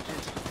thing,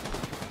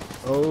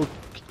 agent.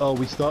 Oh,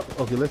 we start.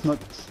 Okay, let's not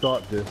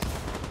start this.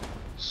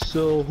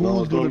 So who's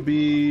No, gonna don't.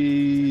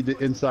 be the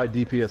inside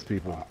DPS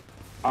people?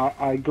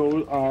 I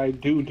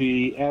do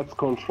the ads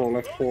control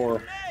at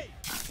 4.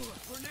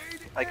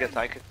 I guess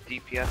I could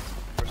DPS.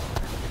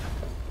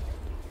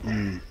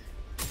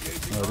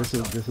 Oh, this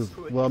is.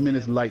 Well, I mean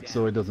it's light,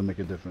 so it doesn't make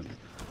a difference.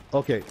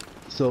 Okay,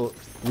 so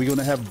we're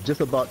gonna have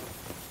just about.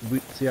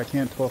 See, I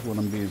can't talk when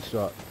I'm being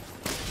shot.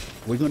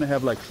 We're gonna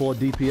have like 4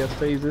 DPS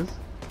phases.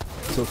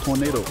 So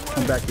Tornado,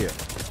 come back here.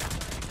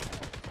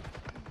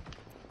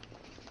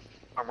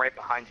 I'm right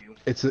behind you.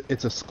 It's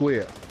a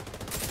square.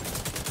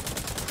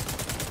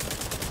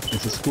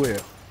 It's a square.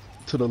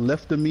 To the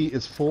left of me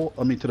is 4.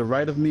 I mean, to the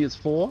right of me is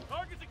 4.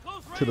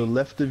 To the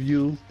left of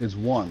you is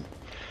 1.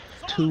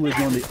 2 is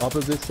on the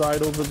opposite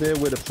side over there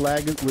where the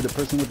flag is, where the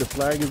person with the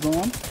flag is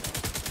on.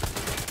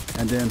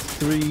 And then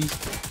 3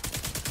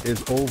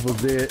 is over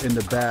there in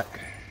the back.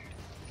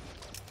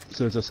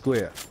 So it's a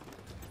square.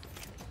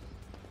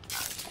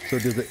 So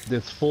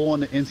there's 4 on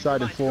the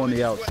inside and 4 on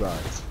the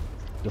outside.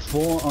 The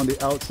 4 on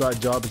the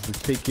outside job is to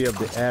take care of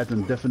the ads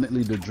and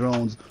definitely the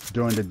drones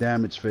during the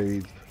damage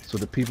phase. So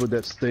the people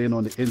that staying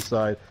on the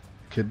inside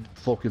could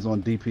focus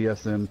on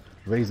DPS and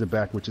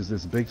Razorback, which is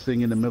this big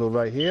thing in the middle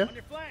right here.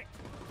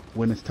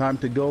 When it's time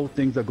to go,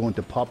 things are going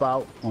to pop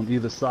out on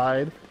either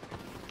side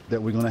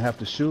that we're going to have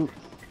to shoot.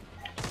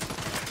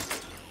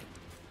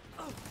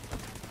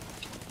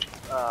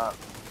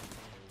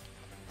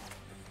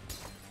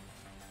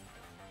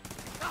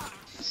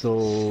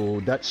 So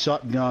that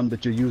shotgun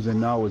that you're using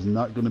now is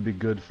not going to be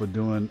good for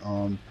doing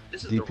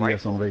This is the DPS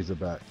rifle. on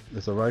Razorback.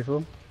 It's a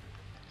rifle?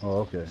 Oh,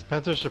 okay.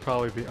 Spencer should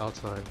probably be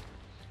outside.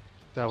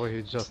 That way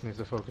he just needs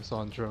to focus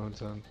on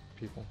drones and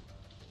people.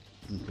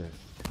 Okay.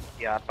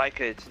 Yeah, if I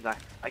could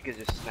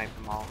just snipe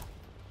them all.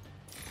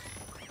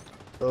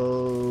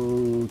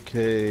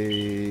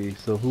 Okay,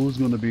 so who's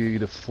gonna be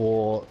the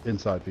 4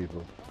 inside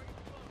people?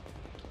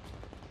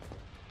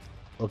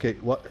 Okay,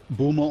 what?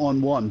 Boomer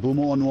on 1.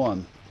 Boomer on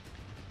 1.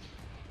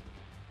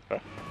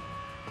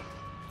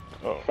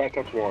 Oh. Fat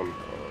at 1.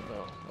 Oh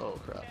no. Oh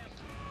crap.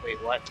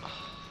 Wait, what?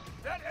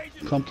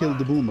 Come kill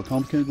the boomer.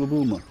 Come kill the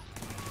boomer.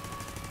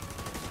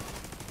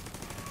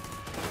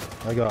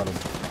 I got him.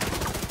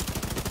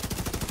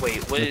 Wait,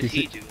 what Like did you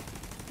he see- do?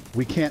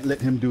 We can't let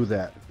him do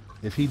that.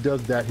 If he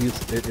does that,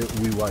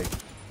 we wipe.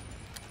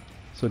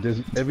 So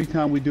there's every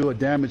time we do a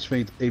damage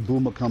feint, a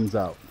boomer comes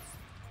out.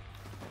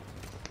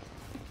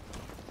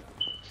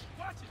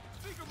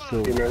 So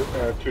You know,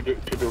 to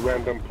the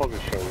random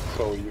position,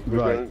 so you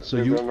Right, so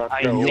we you- will not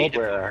I know need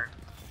where.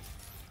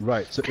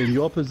 right, so in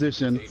your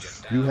position,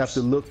 you have to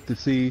look to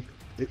see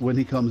when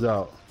he comes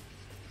out.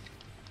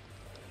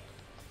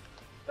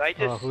 Do I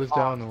just who's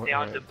down the- stay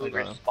on yeah, the I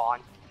boomer got him. spawn?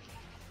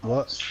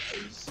 What?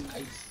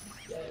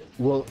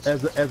 Well,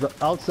 as an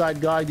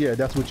outside guy, yeah,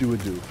 that's what you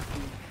would do.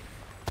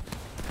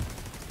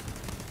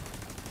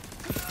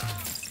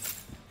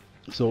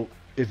 So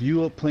if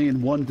you are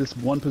playing this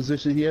one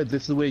position here,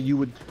 this is where you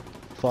would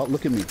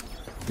look at me.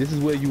 This is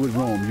where you would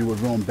roam. You would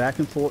roam back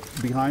and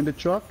forth behind the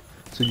truck,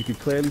 so you can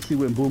clearly see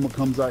when boomer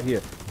comes out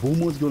here.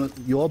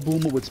 Your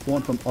boomer would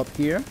spawn from up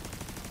here,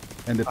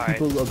 and the Alright.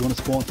 people are gonna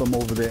spawn from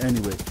over there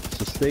anyway.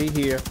 So stay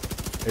here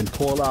and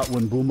call out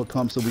when boomer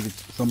comes, so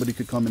somebody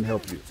could come and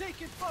help you.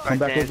 Come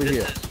back over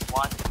here.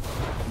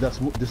 This is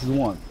one. This is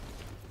one.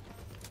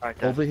 Alright,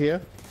 then. Over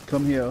here.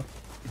 Come here.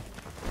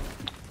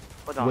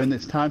 Hold on. When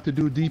it's time to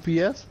do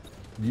DPS,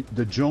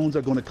 the drones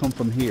are going to come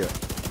from here.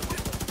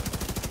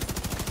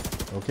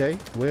 Okay?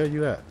 Where are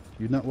you at?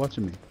 You're not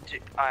watching me.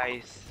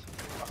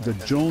 The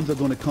drones are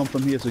going to come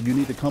from here, so you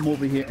need to come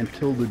over here and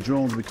kill the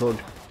drones, because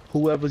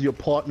whoever's your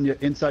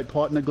inside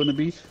partner going to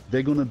be,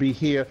 they're going to be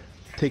here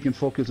taking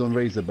focus on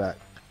Razorback.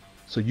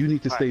 So you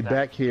need to stay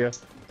back here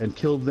and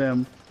kill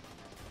them,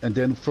 and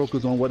then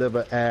focus on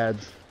whatever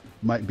ads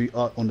might be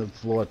out on the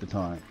floor at the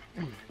time.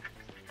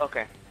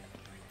 Okay.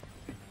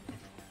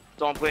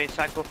 So I'm going to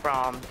cycle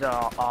from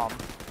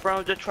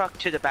the truck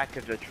to the back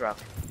of the truck.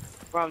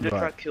 From the Right.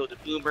 truck, kill the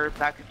boomer.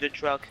 Back of the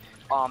truck,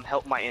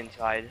 help my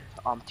inside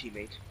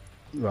teammate.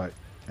 Right.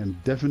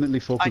 And definitely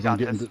focus got on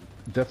getting this.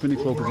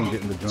 definitely focus on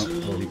getting the jump.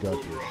 Oh, he got you.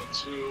 Boomer on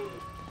two.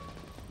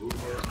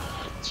 Boomer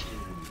on two.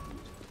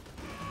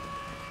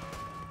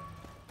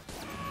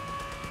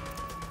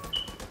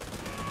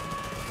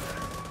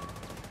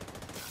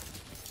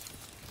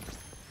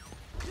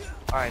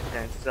 Alright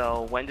then,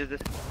 so when did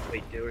this...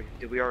 Wait,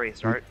 did we already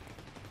start?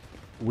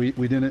 We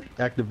didn't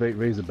activate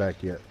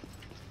Razorback yet.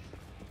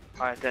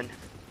 Alright then,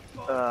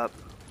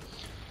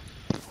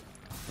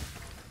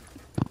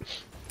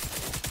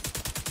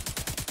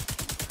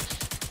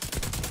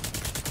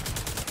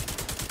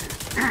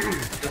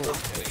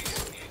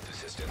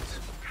 Assistance.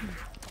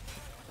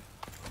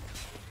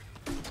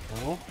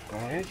 Well,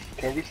 guys,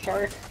 can we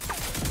start?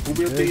 Who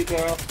will be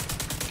the...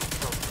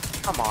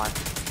 come on.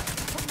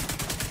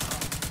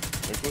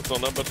 Nicholas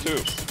on number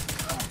 2.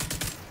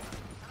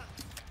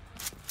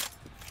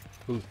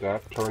 Who's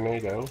that?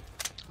 Tornado?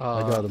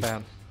 I got him.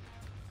 Ban.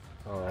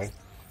 Alright.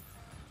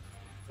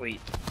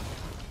 Wait.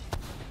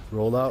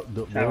 Roll out.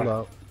 Roll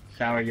out.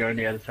 Sour, you're on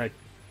the other side.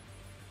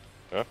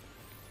 Huh?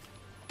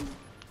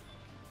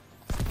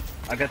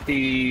 I got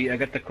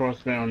the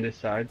crossbow on this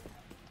side.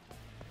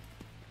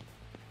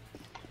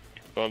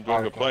 So I'm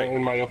doing the play.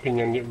 In my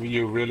opinion,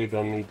 you really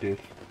don't need this.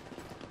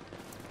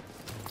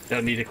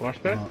 Don't need a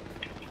crossbow?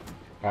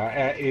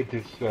 It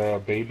is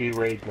baby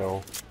raid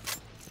now.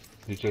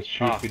 You just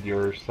shoot with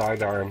your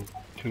sidearm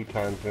 2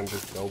 times and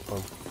it's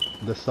open.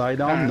 The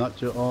sidearm, not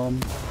your arm.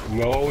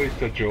 No,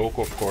 it's a joke,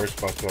 of course,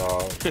 but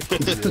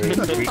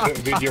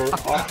with your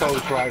auto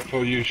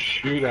rifle, you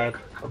shoot at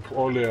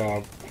only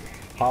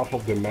half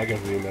of the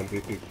magazine, and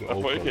it is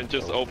open. Well, you can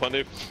just open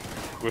it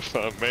with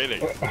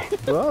melee.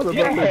 Well,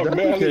 Yeah, that's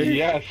melee, okay.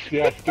 yes,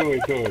 do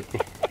it.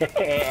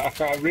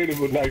 I really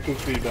would like to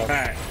see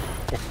that.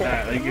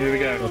 Alright, here we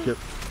go. Okay,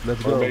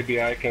 let's Or go. maybe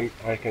I can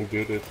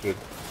do this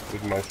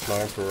with my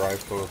sniper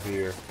rifle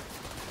here.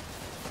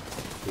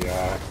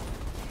 Yeah.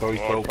 So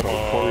it's Oh, open. come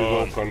on. Door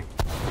is open.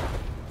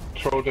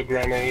 Throw the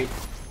grenade.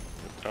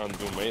 Can't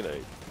do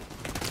melee.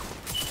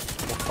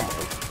 Oh, come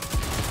on.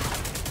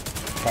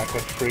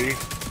 Packet free.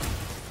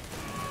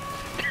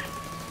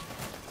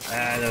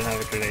 I don't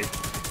have a grenade.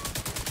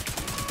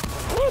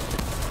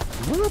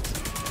 What?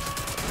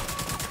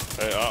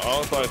 Hey,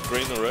 outside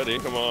screen already,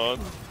 come on.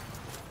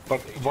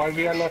 But why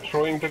we are not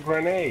throwing the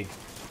grenade?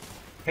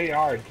 Hey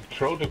Art,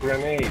 throw the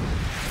grenade.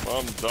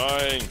 I'm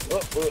dying.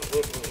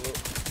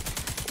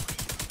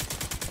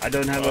 I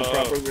don't have a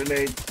proper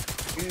grenade.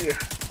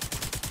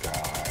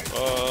 Guys.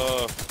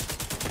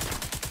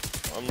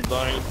 I'm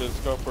dying to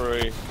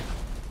discovery.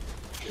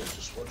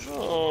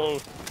 Oh,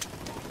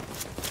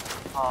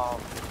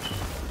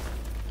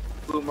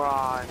 Boomer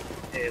on...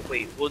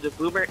 wait, will the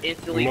boomer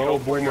instantly No go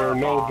for boomer, the,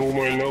 no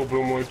boomer, no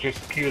boomer,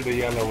 just kill the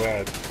yellow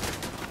ad.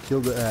 Kill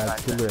the ad.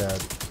 Kill the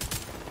ad.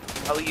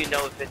 How will you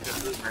know if it's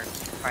a boomer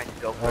trying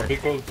to go for it?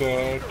 Because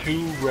the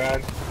 2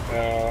 red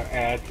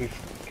ads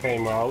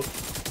came out,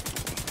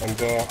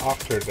 and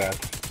after that,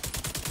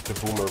 the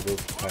boomer will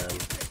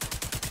stand.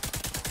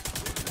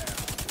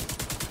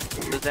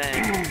 So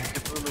then,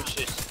 the boomer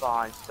should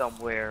spawn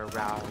somewhere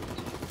around...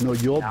 No,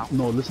 Now?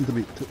 no. Listen to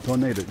me,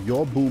 Tornado.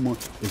 Your boomer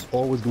is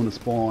always going to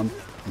spawn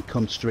and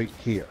come straight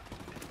here.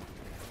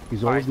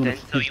 He's always Alright going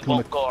then, so you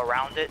won't go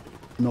around it?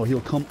 No,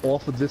 he'll come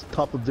off of this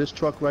top of this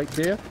truck right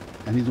there,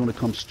 and he's going to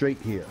come straight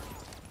here.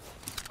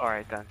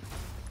 Alright then.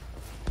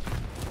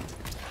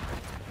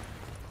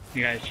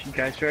 You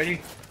guys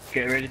ready?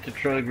 Get ready to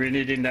throw a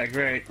grenade in that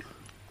crate.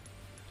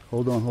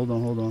 Hold on, hold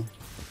on, hold on.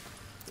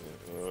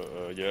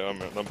 Yeah,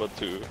 I'm at number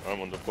 2.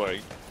 I'm on the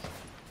plate.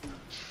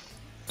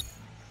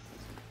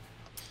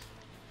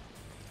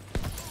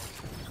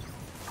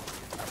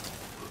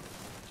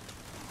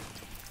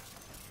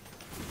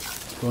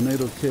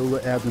 Tornado kill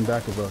the abs in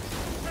back of us.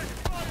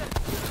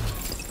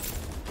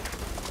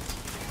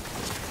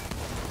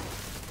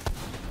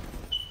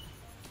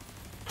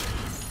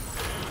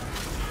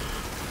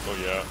 Oh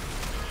yeah.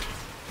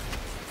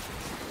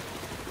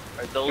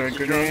 Are those the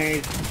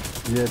Grenade.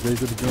 Yeah,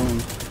 these are the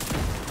drones.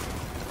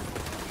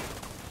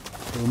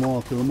 Kill them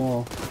all, kill them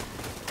all.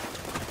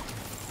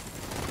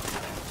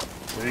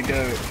 There we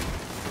go.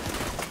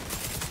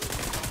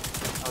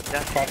 Oh,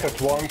 that's Fat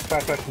at 1,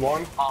 fat at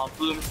 1.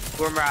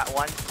 Boomer at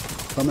 1.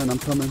 Coming, I'm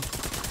coming.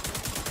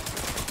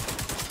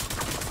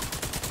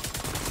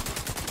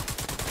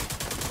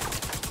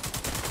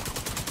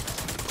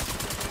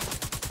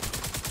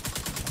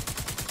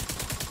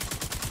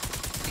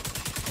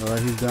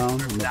 Alright, he's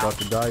down. I'm about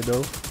to die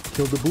though.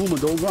 Kill the boomer,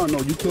 don't run. No,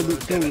 you kill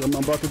it, kill him. I'm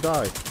about to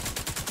die.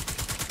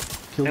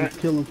 Kill it,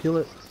 kill him, kill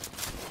it.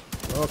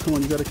 Oh, come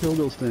on, you gotta kill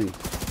those things.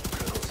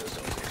 Critical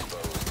systems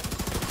exposed.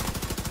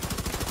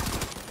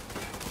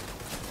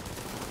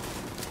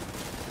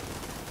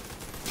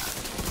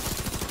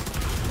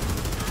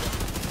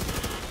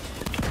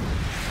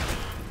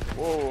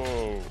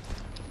 Whoa.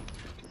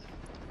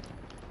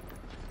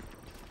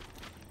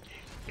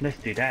 Let's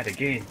do that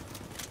again.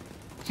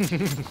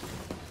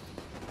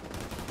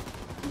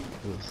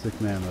 Sick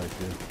man right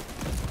there.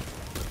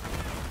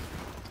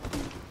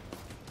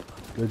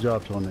 Good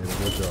job, Tornado.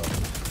 Good job.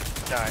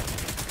 Alright.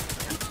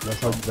 That's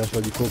how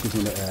you focus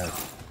on the ads.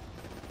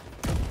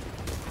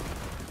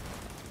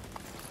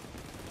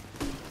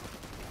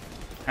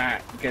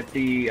 Alright, get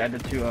the other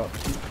 2 up.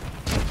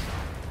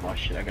 Oh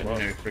shit, I got no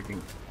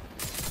freaking.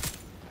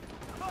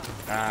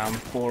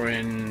 4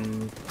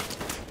 and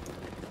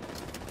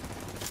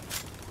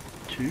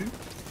 2.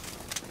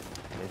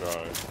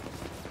 Okay.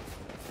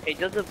 Hey,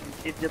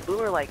 is the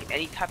boomer like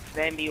any type of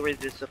enemy, or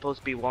is it supposed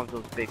to be one of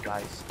those big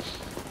guys?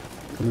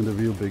 Come in the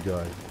real big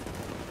guy.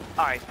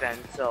 Alright then,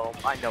 so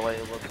I know what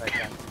it looks like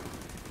then.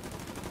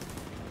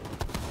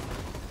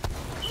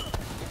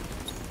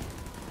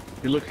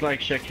 He looks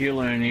like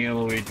Shaquille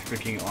O'Neal with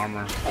freaking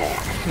armor.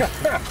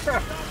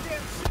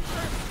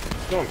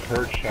 Don't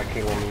hurt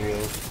Shaquille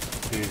O'Neal.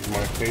 He's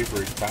my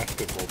favorite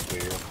basketball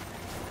player.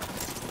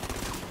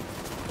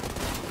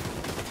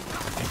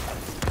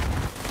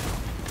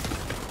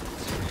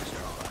 Serious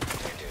trauma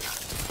detected.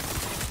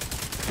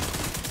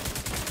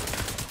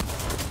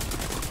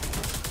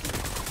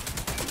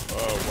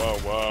 Wow,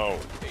 wow.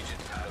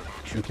 Agent out of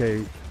action. Okay,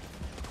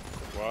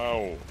 Wow.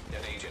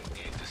 An agent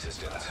needs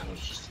assistance.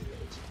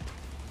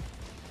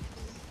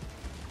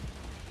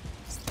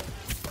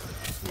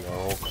 No,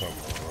 come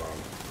on.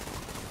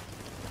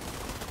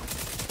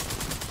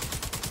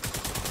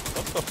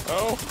 What the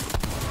hell?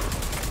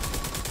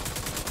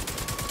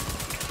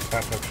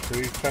 Fat at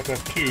 3, fat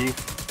at 2.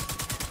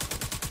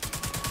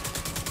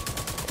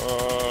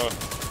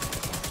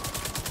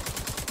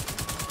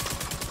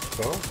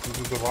 So, this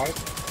is the right?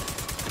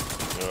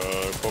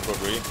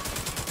 Probably.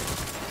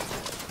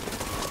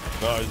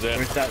 No, he's dead.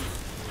 Where's that?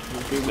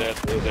 He's dead.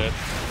 He's dead.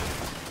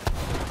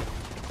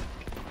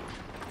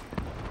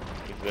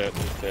 He's dead.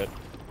 He's dead.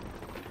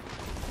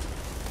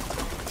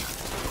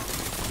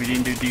 We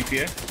didn't do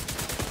DPS?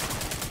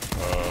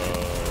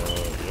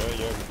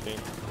 Yeah, we can.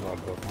 Not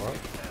that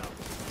much.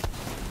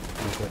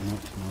 not that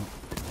much, no.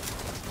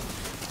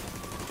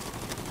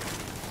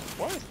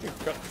 Why is it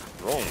cut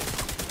wrong?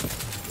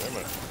 Damn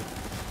it.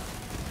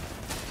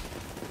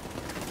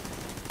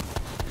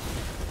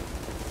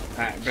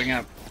 Alright, bring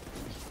up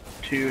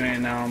 2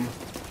 and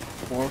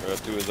 4.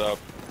 2 is up.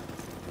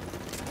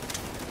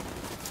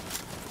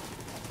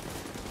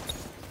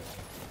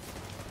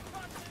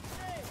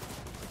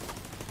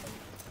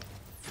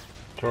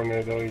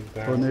 Tornado is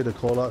down. Tornado,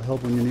 call out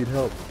help when you need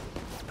help.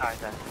 Alright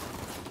then.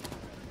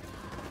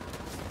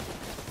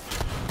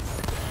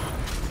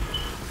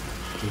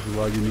 This is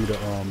why you need a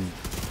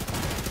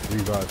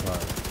revive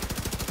high.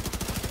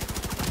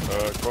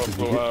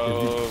 Crossbow out.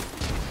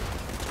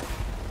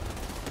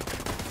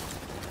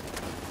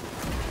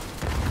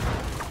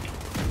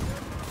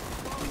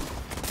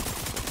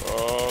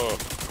 Oh.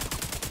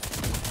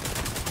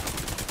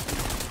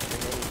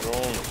 What is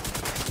wrong?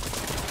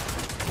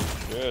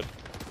 Shit.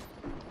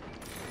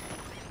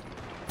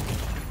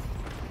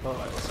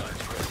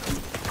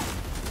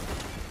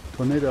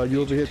 Tornado, are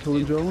you over here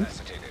killing drones?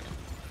 Incapacitated.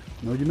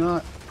 No, you're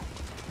not.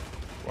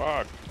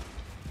 Fuck.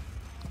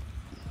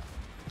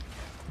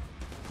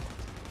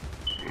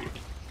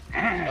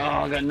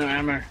 Oh, I got no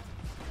ammo.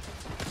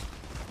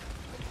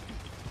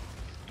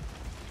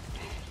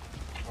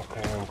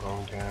 Okay, I'm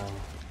going down.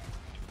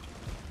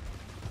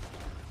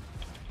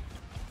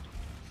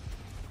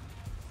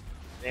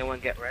 Anyone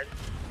get red?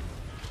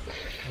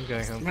 I'm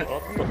getting him.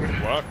 What the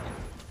fuck?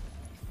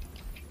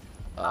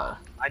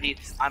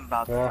 I'm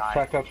about to die.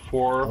 Fact at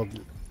 4. Oh,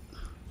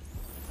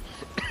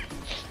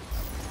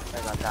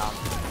 I got down.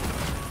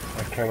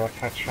 I cannot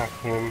headshot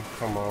him.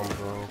 Come on,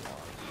 bro.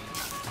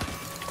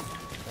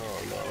 Oh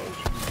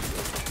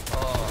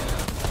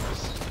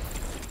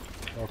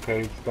no.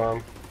 Okay, it's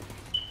done.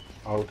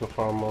 Out of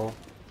ammo.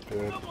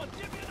 Good.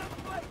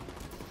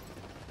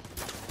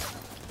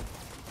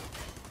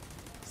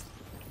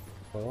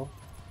 Oh.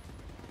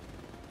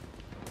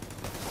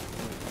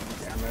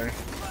 Down there.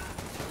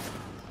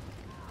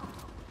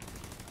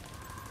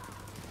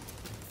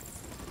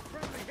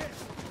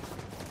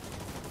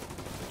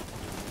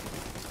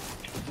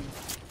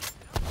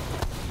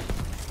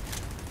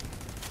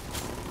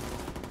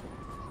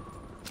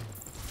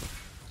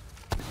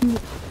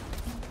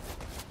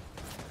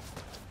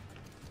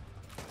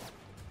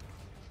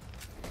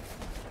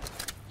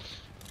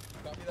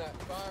 Copy that.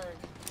 Firing.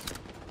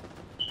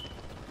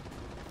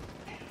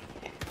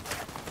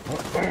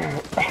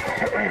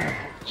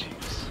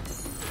 Jeez.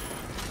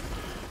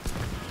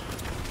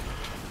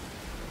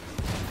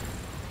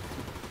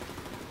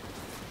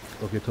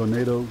 okay,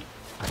 tornado.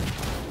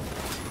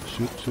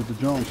 Shoot the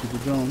drone. Shoot the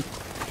drone.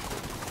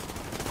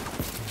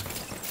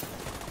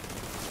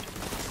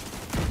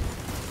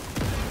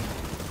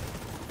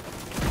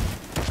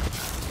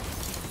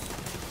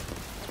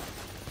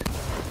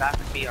 That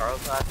could be our own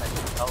class, I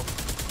can help.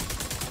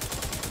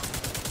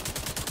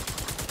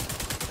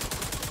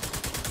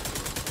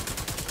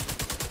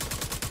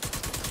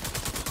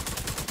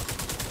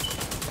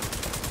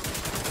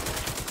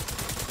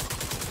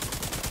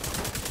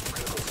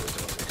 Critical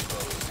systems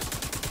exposed.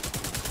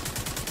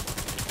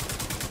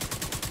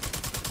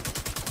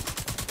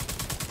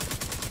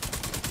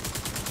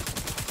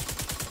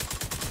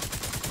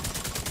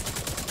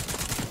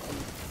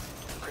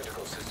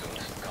 Critical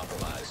systems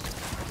compromised.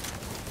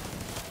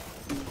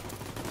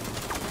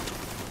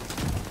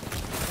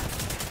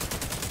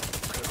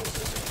 Critical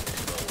systems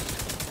exposed.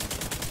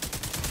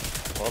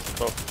 What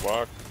the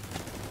fuck?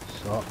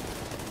 Stop.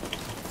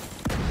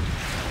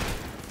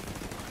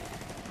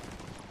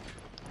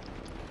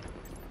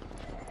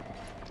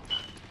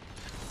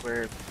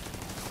 We're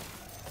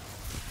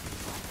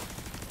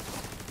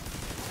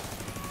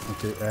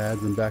Okay,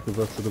 ads in back of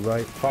us to the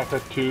right. Fact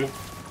at 2.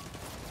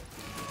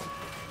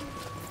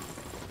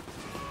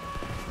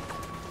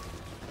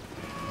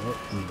 Oh,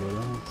 and go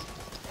down.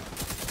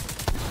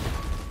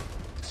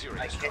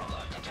 Serious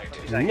trauma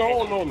detected.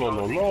 No, no, no,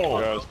 no, no.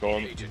 Yeah, it's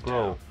gone. Agent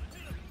Bro.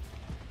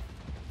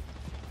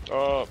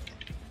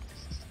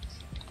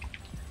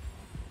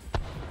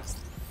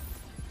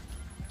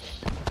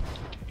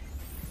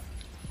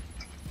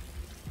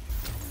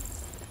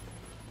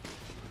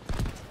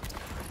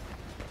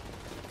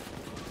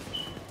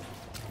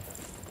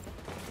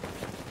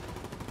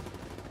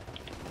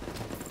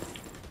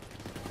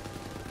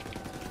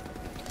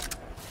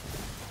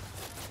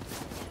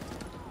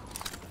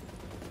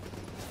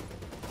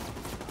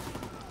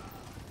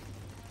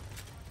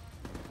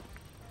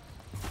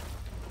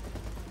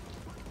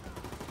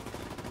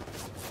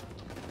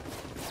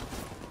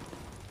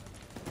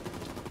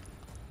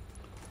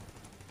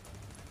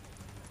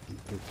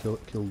 Okay,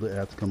 kill the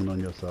ads coming on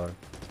your side.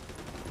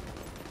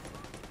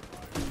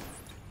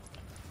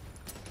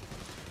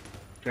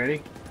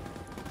 Ready?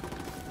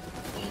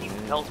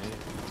 help.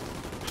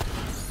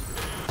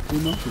 Who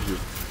melted you?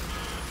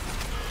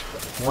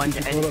 Why One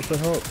did you call up for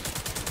help?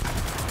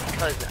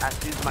 Because as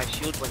soon as my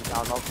shield went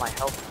down, all of my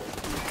health went.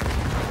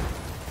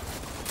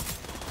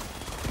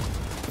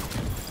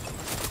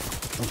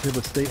 Okay,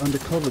 but stay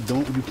undercover.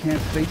 You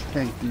can't face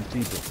tank these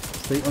people.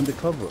 Stay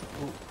undercover.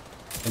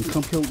 And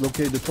come kill.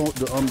 Okay, the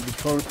drones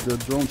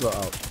are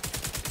out.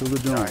 Kill the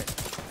drones. Alright.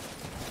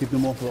 Keep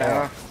them off the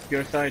Sarah, arc.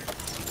 your side.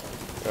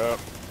 Yeah.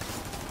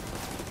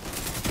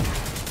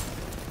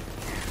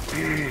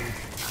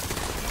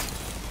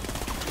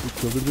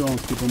 Kill the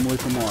drones. Keep them away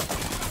from arc.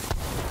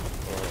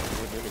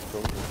 We need to go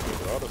to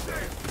the other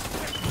side.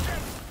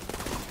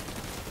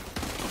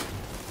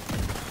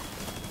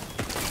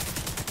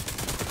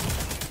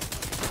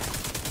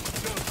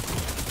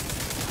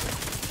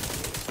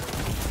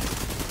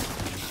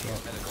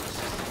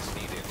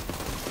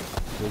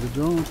 Kill the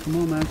drones. Come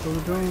on, man. Kill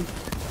the drones.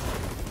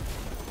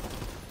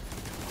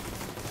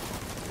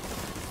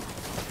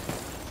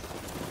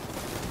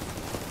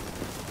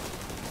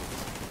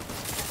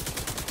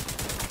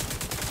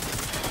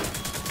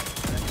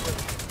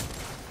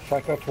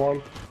 Fact at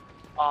 1.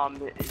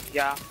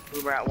 Yeah,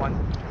 we were at 1.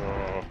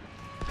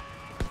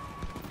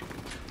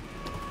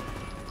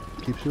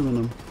 Keep shooting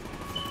them.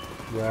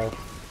 Yes,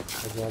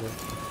 I got it.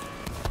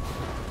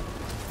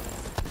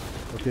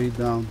 Okay, he's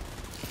down.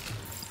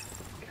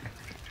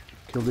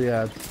 Kill the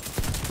ads.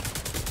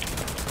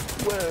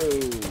 Whoa.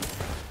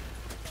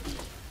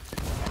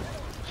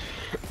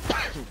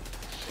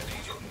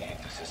 Agent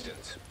needs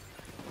assistance.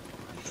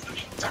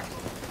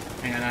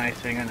 Hang on, ice,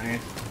 hang on,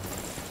 ice.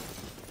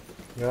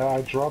 Yeah,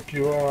 I dropped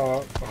you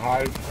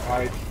high.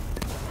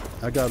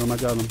 I got him. I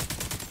got him.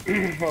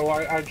 Oh,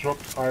 I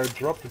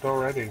dropped it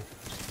already.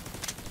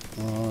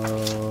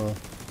 Okay.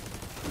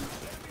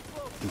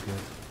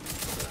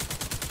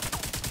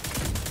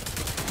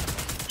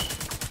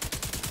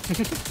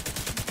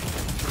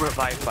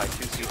 Revived by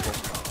 2 people.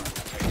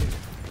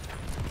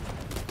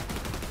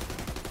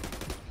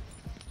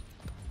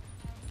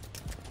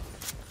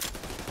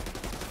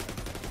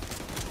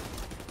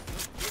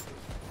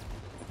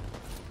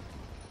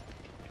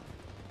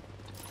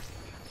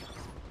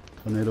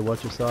 Tornado,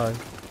 watch your side.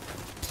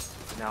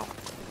 No.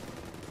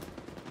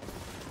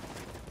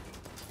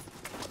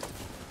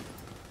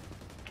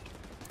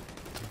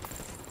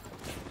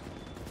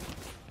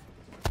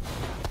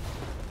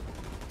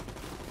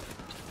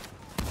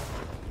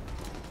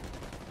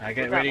 I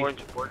get What's that ready.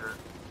 orange border?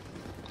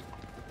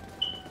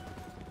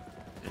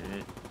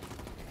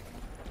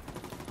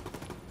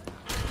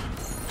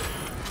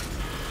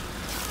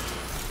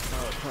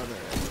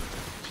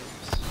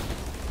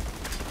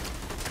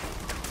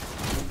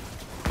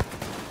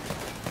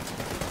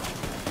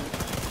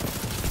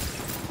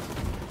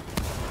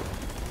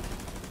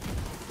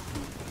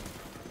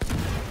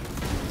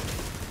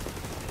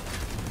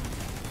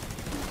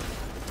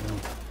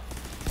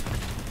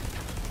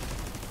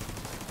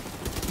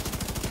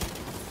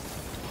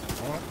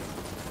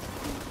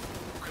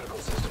 Critical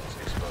systems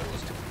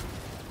exposed.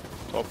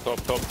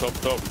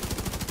 Top.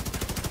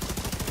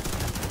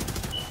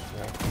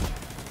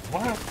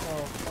 What?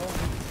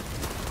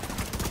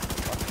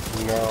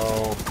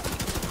 No.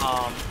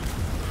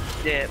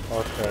 The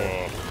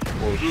Okay.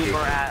 Boomer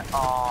at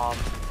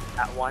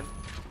 1.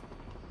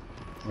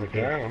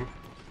 Damn.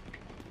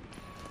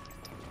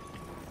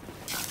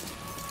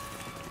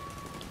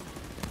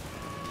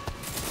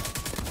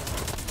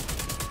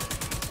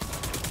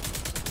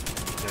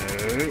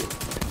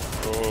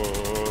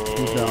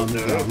 He's down.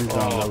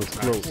 That was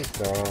close. He's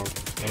down.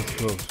 That's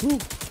close. Woo.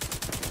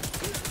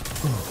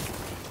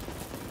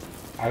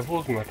 I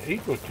was not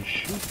able to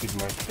shoot with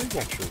my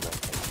signature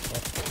weapon.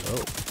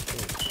 Oh.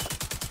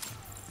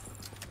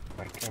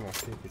 I cannot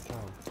take it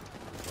out.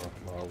 Oh,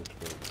 now it's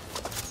good.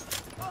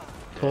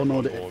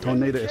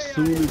 Tornado, as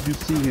soon as you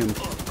see him,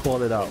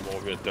 call it out.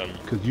 More with them.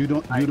 Cause you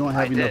don't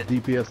have enough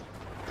did. DPS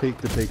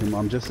to take him.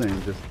 I'm just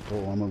saying,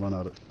 I'm gonna run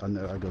out of,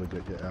 I gotta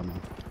get your ammo.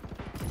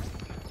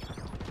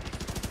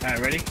 Alright,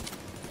 ready?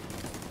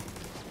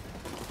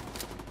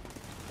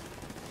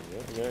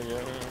 Yeah.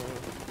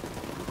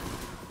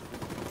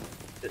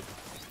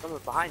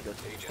 Someone's behind us.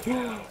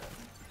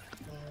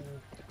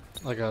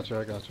 I got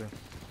you.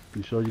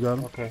 You sure you got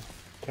him? Okay.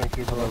 Thank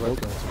you. How about brother.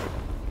 that guys?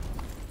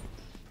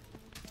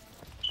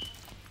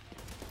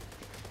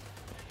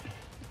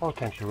 Oh,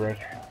 thank you, Red.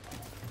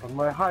 But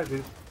my hide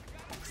is...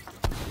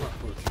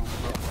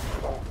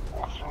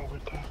 What's wrong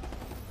with that?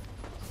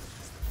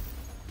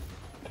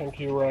 Thank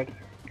you, Red.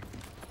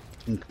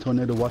 And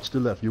Tornado, watch the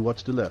left. You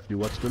watch the left.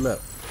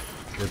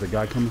 There's a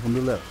guy coming from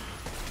the left.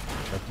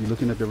 You're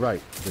looking at the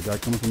right. There's a guy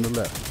coming from the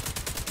left.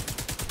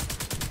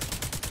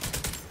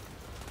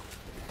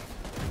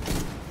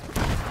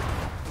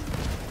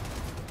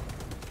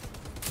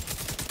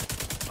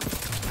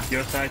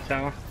 Your side,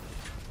 Tower.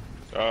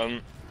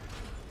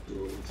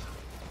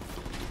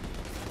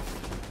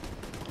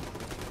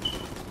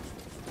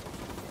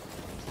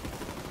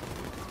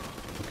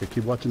 Okay,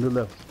 keep watching the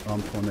left,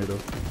 Tornado,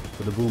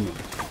 for the boomer.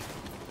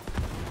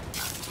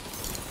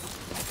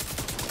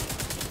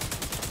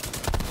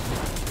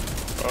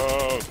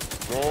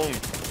 Wrong.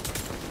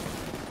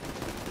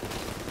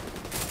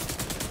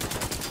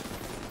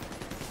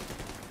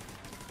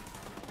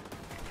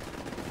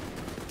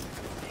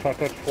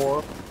 Shot at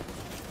 4.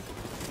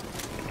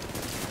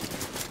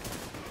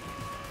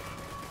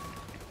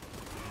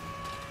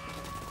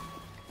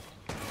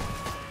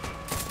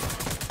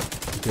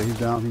 Okay, he's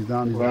down.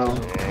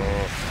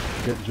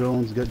 Get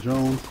Jones.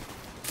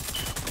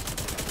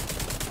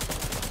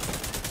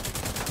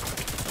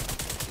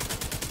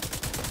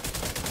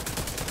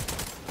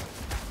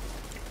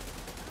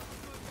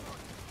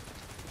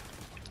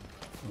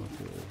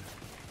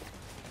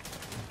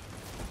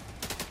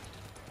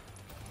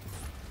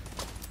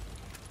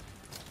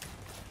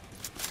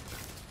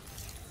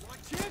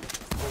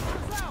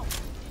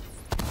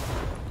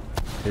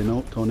 Okay,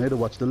 no, Tornado,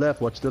 watch the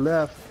left.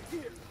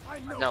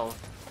 No.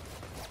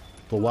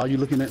 But why are you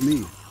looking at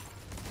me?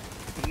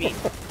 Me.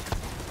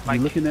 You're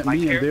looking at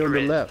me and they're on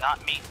the left.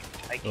 Not me.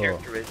 My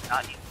character is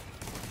not me.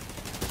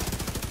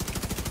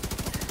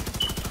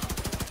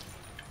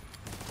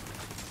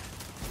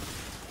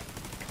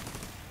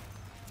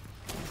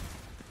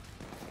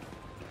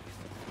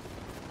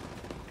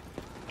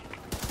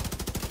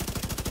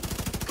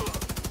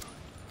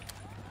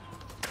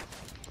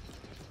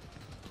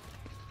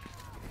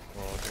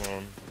 Come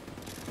on.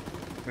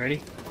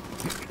 Ready?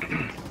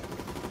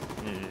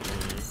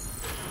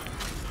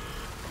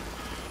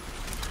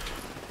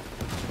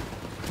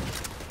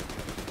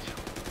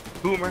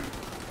 Boomer.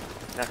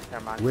 No,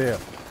 never mind. Where?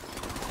 It's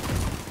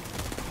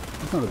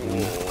not a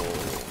boomer.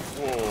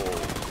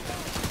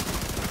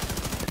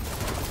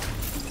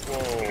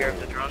 Whoa. Care of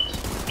the drugs.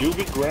 You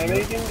be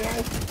grenading,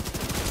 guys?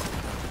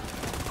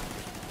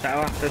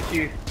 Tower, that's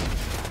you.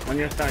 On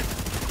your side.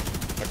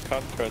 I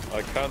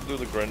can't do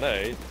the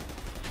grenade.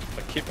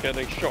 I keep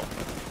getting shot.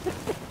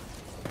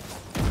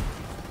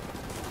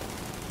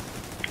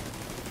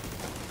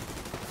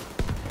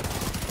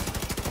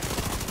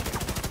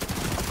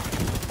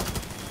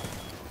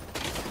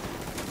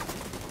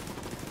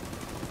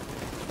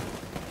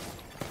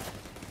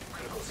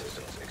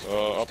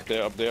 Up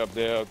there, up there, up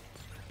there.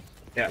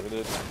 Yeah. Hit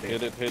it,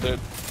 hit it, hit it.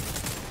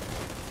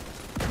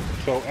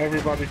 So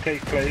everybody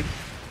take place.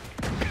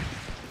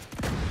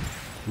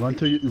 Run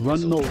to your,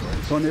 run, no,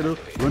 Tornado,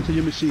 run to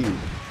your machine.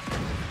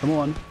 Come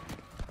on.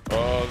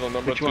 The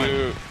number Which 2.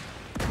 one?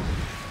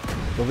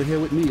 Over here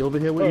with me, over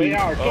here with Oh, me.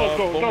 yeah, don't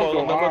go, Bomo's don't on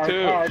go. number Art,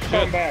 2. Art, Shit.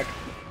 come back.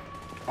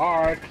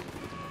 Art,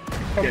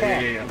 come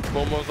back. Yeah.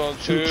 Bomo's on 2.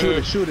 Shoot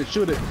it, shoot it,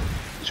 shoot it.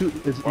 Shoot,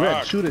 it's Fuck.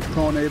 red, shoot it,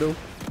 Tornado.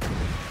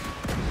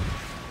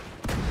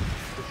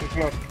 This is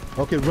not...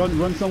 Okay,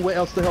 run somewhere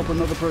else to help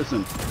another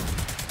person.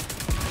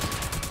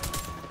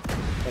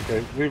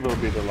 Okay, we will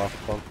be the last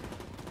one.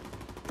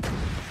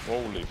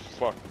 Holy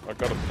fuck, I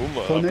got a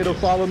boomer. Tornado, up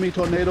here. follow me,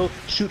 Tornado.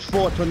 Shoot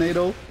 4,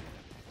 Tornado.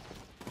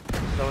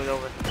 Going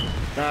over.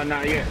 No,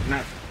 not yet.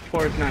 Not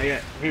 4 is not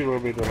yet. We will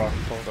be the last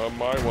one.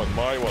 My one,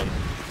 my one.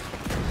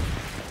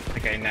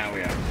 Okay, now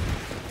we are.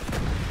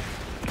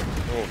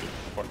 Holy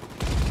fuck.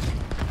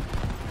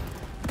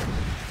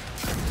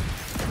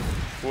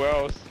 Who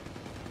else?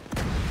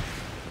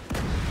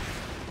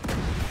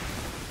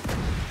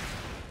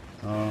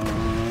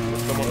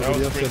 Someone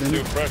Nobody else else brings got you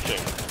any?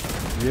 crashing.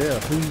 Yeah,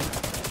 who?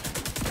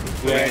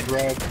 Red,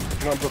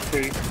 number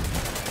 3.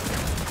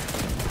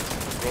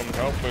 Come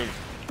help him.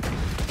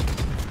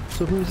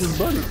 So who's his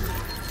buddy?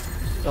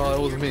 Oh, it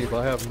was me, but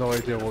I have no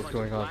idea what's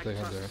going on to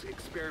him there.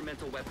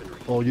 Experimental weaponry.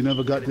 Oh, you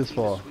never got this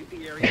far. Sweep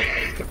the area.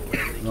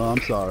 No, I'm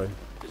sorry.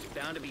 There's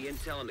bound to be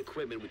intel and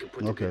equipment we can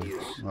put to Okay, good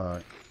use.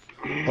 alright.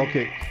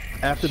 Okay,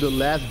 after the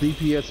last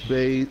DPS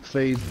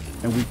phase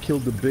and we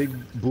killed the big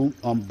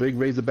big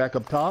Razorback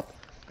up top,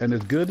 and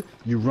it's good,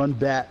 you run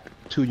back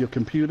to your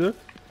computer.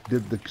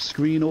 The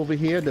screen over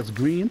here that's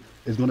green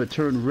is going to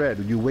turn red.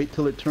 You wait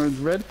till it turns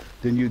red,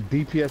 then you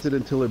DPS it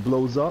until it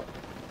blows up,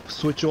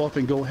 switch off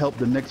and go help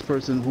the next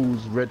person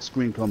whose red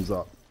screen comes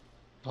up.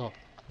 Oh,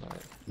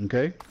 alright.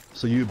 Okay?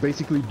 So you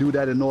basically do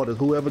that in order.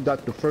 Whoever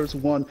got the first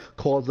one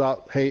calls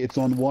out, hey, it's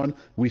on 1.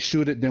 We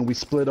shoot it, then we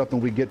split up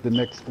and we get the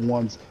next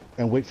ones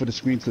and wait for the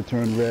screens to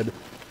turn red,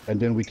 and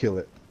then we kill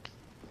it.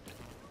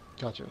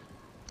 Gotcha.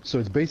 So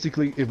it's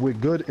basically, if we're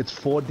good, it's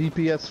 4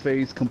 DPS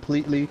phase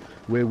completely,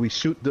 where we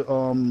shoot the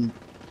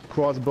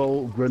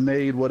crossbow,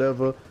 grenade,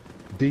 whatever,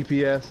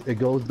 DPS, it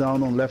goes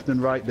down on left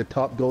and right, the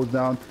top goes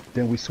down,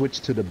 then we switch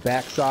to the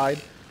back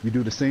side. You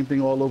do the same thing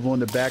all over on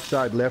the back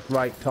side, left,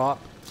 right, top,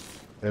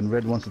 and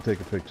Red wants to take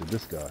a picture,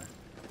 this guy.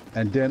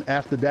 And then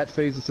after that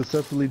phase is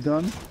successfully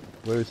done,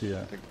 where is he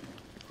at?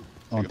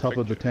 On top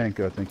of the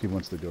tanker, I think he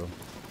wants to go.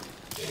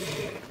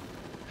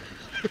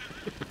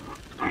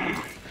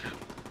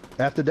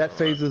 After that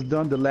phase is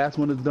done, the last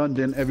one is done,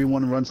 then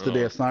everyone runs to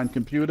their assigned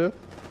computer,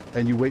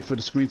 and you wait for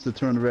the screens to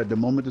turn red. The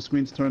moment the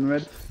screens turn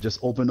red, just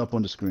open up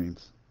on the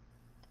screens.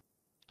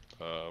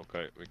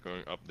 Okay, we're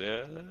going up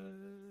there.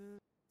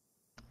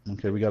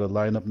 Okay, we gotta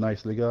line up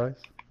nicely, guys.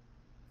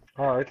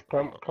 Alright,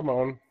 come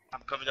on.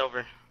 I'm coming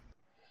over.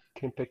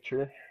 Team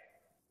picture.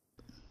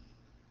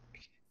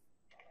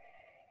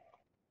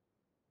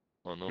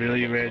 Oh, no,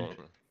 Really, no, Red? no, no.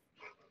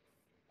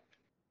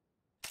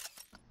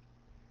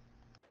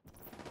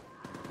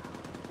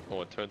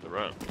 Oh, it turned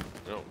around.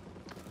 No.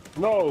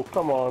 No,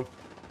 come on.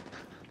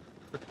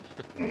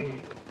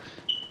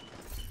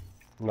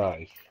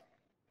 Nice.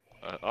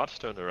 Art's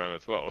turned around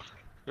as well.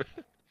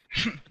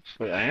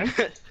 Wait, I am?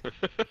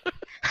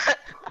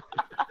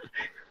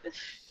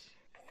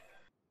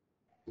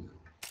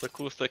 Look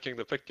who's taking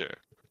the picture.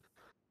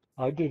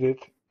 I did it.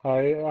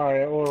 I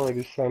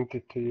already sent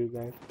it to you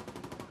guys.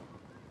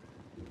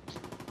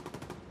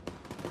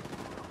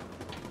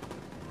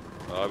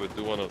 I would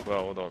do one as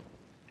well, hold on.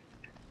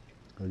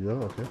 Oh, yeah,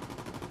 okay.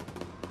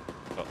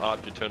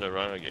 Art, you turn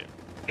around again.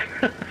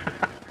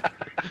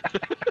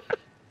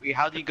 Wait,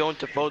 how do you go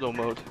into photo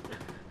mode?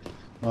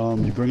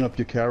 You bring up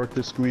your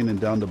character screen and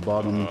down the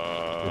bottom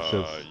it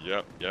says...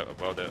 Yep,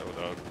 about that, hold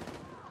on.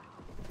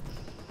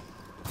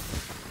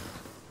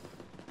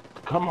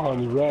 Come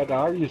on, Red,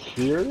 are you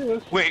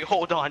serious? Wait,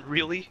 hold on,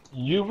 really?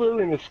 You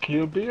were in a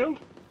skill build?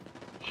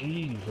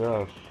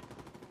 Jesus.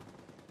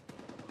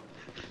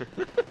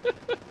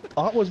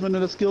 Art was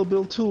running a skill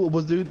build too. It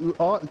was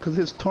Art because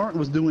his torrent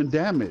was doing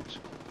damage.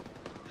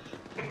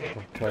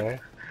 Okay.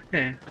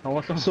 Yeah, I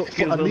was on So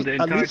skill build the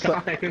entire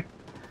time.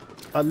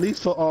 At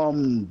least for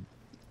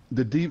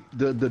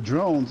the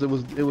drones, it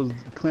was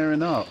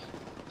clearing up.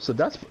 So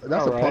that's a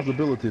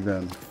possibility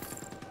then.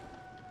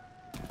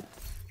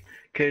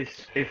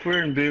 Cause if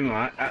we're in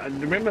Boomer, I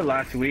remember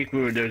last week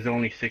there's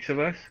only 6 of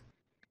us.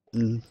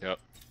 Mm. Yep.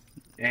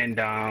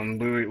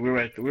 And we were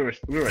at Boomer,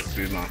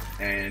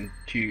 and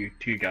two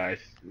guys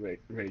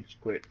rage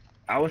quit.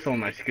 I was on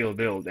my skill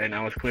build and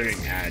I was clearing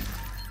ads,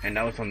 and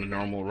I was on the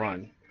normal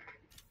run.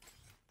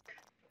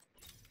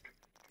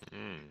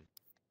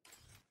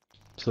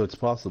 So it's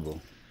possible.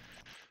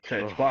 So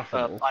it's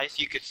possible. Ice,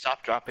 you could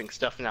stop dropping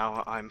stuff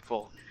now. I'm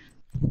full.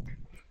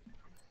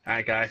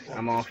 Alright guys,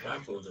 I'm off.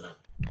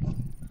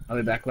 I'll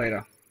be back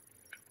later.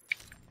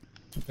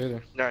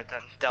 Later. No,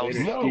 that was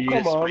No,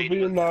 come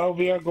on,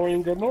 we are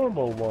going the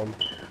normal one.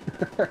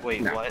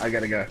 Wait, No, what? I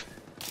gotta go.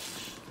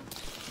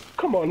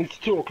 Come come on, it's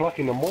 2 o'clock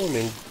in the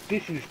morning.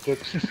 This is the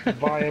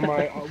via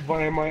my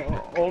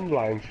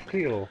online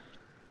still.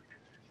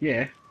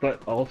 Yeah,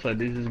 but also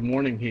this is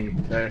morning here,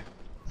 so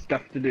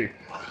stuff to do.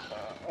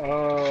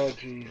 Oh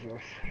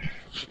Jesus.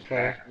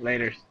 Okay.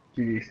 Later,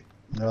 GG's.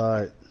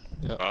 Alright.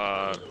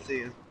 See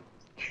you.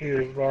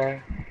 Cheers,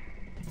 bye.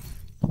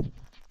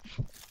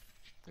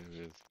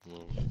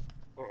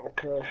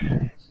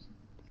 Okay.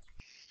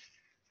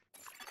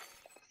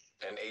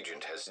 An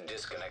agent has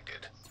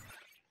disconnected.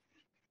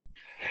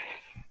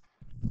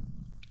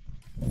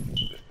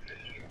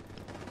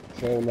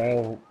 So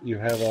now you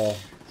have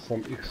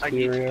some I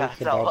need to experience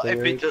pass about out. the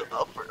I've been raid.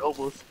 up for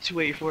almost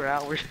 24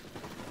 hours.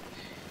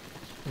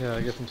 Yeah,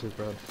 I get some too,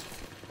 Brad.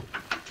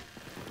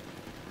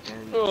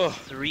 And Ugh.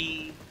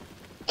 3.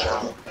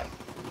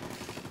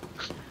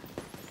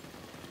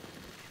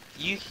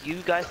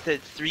 You guys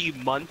said 3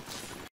 months.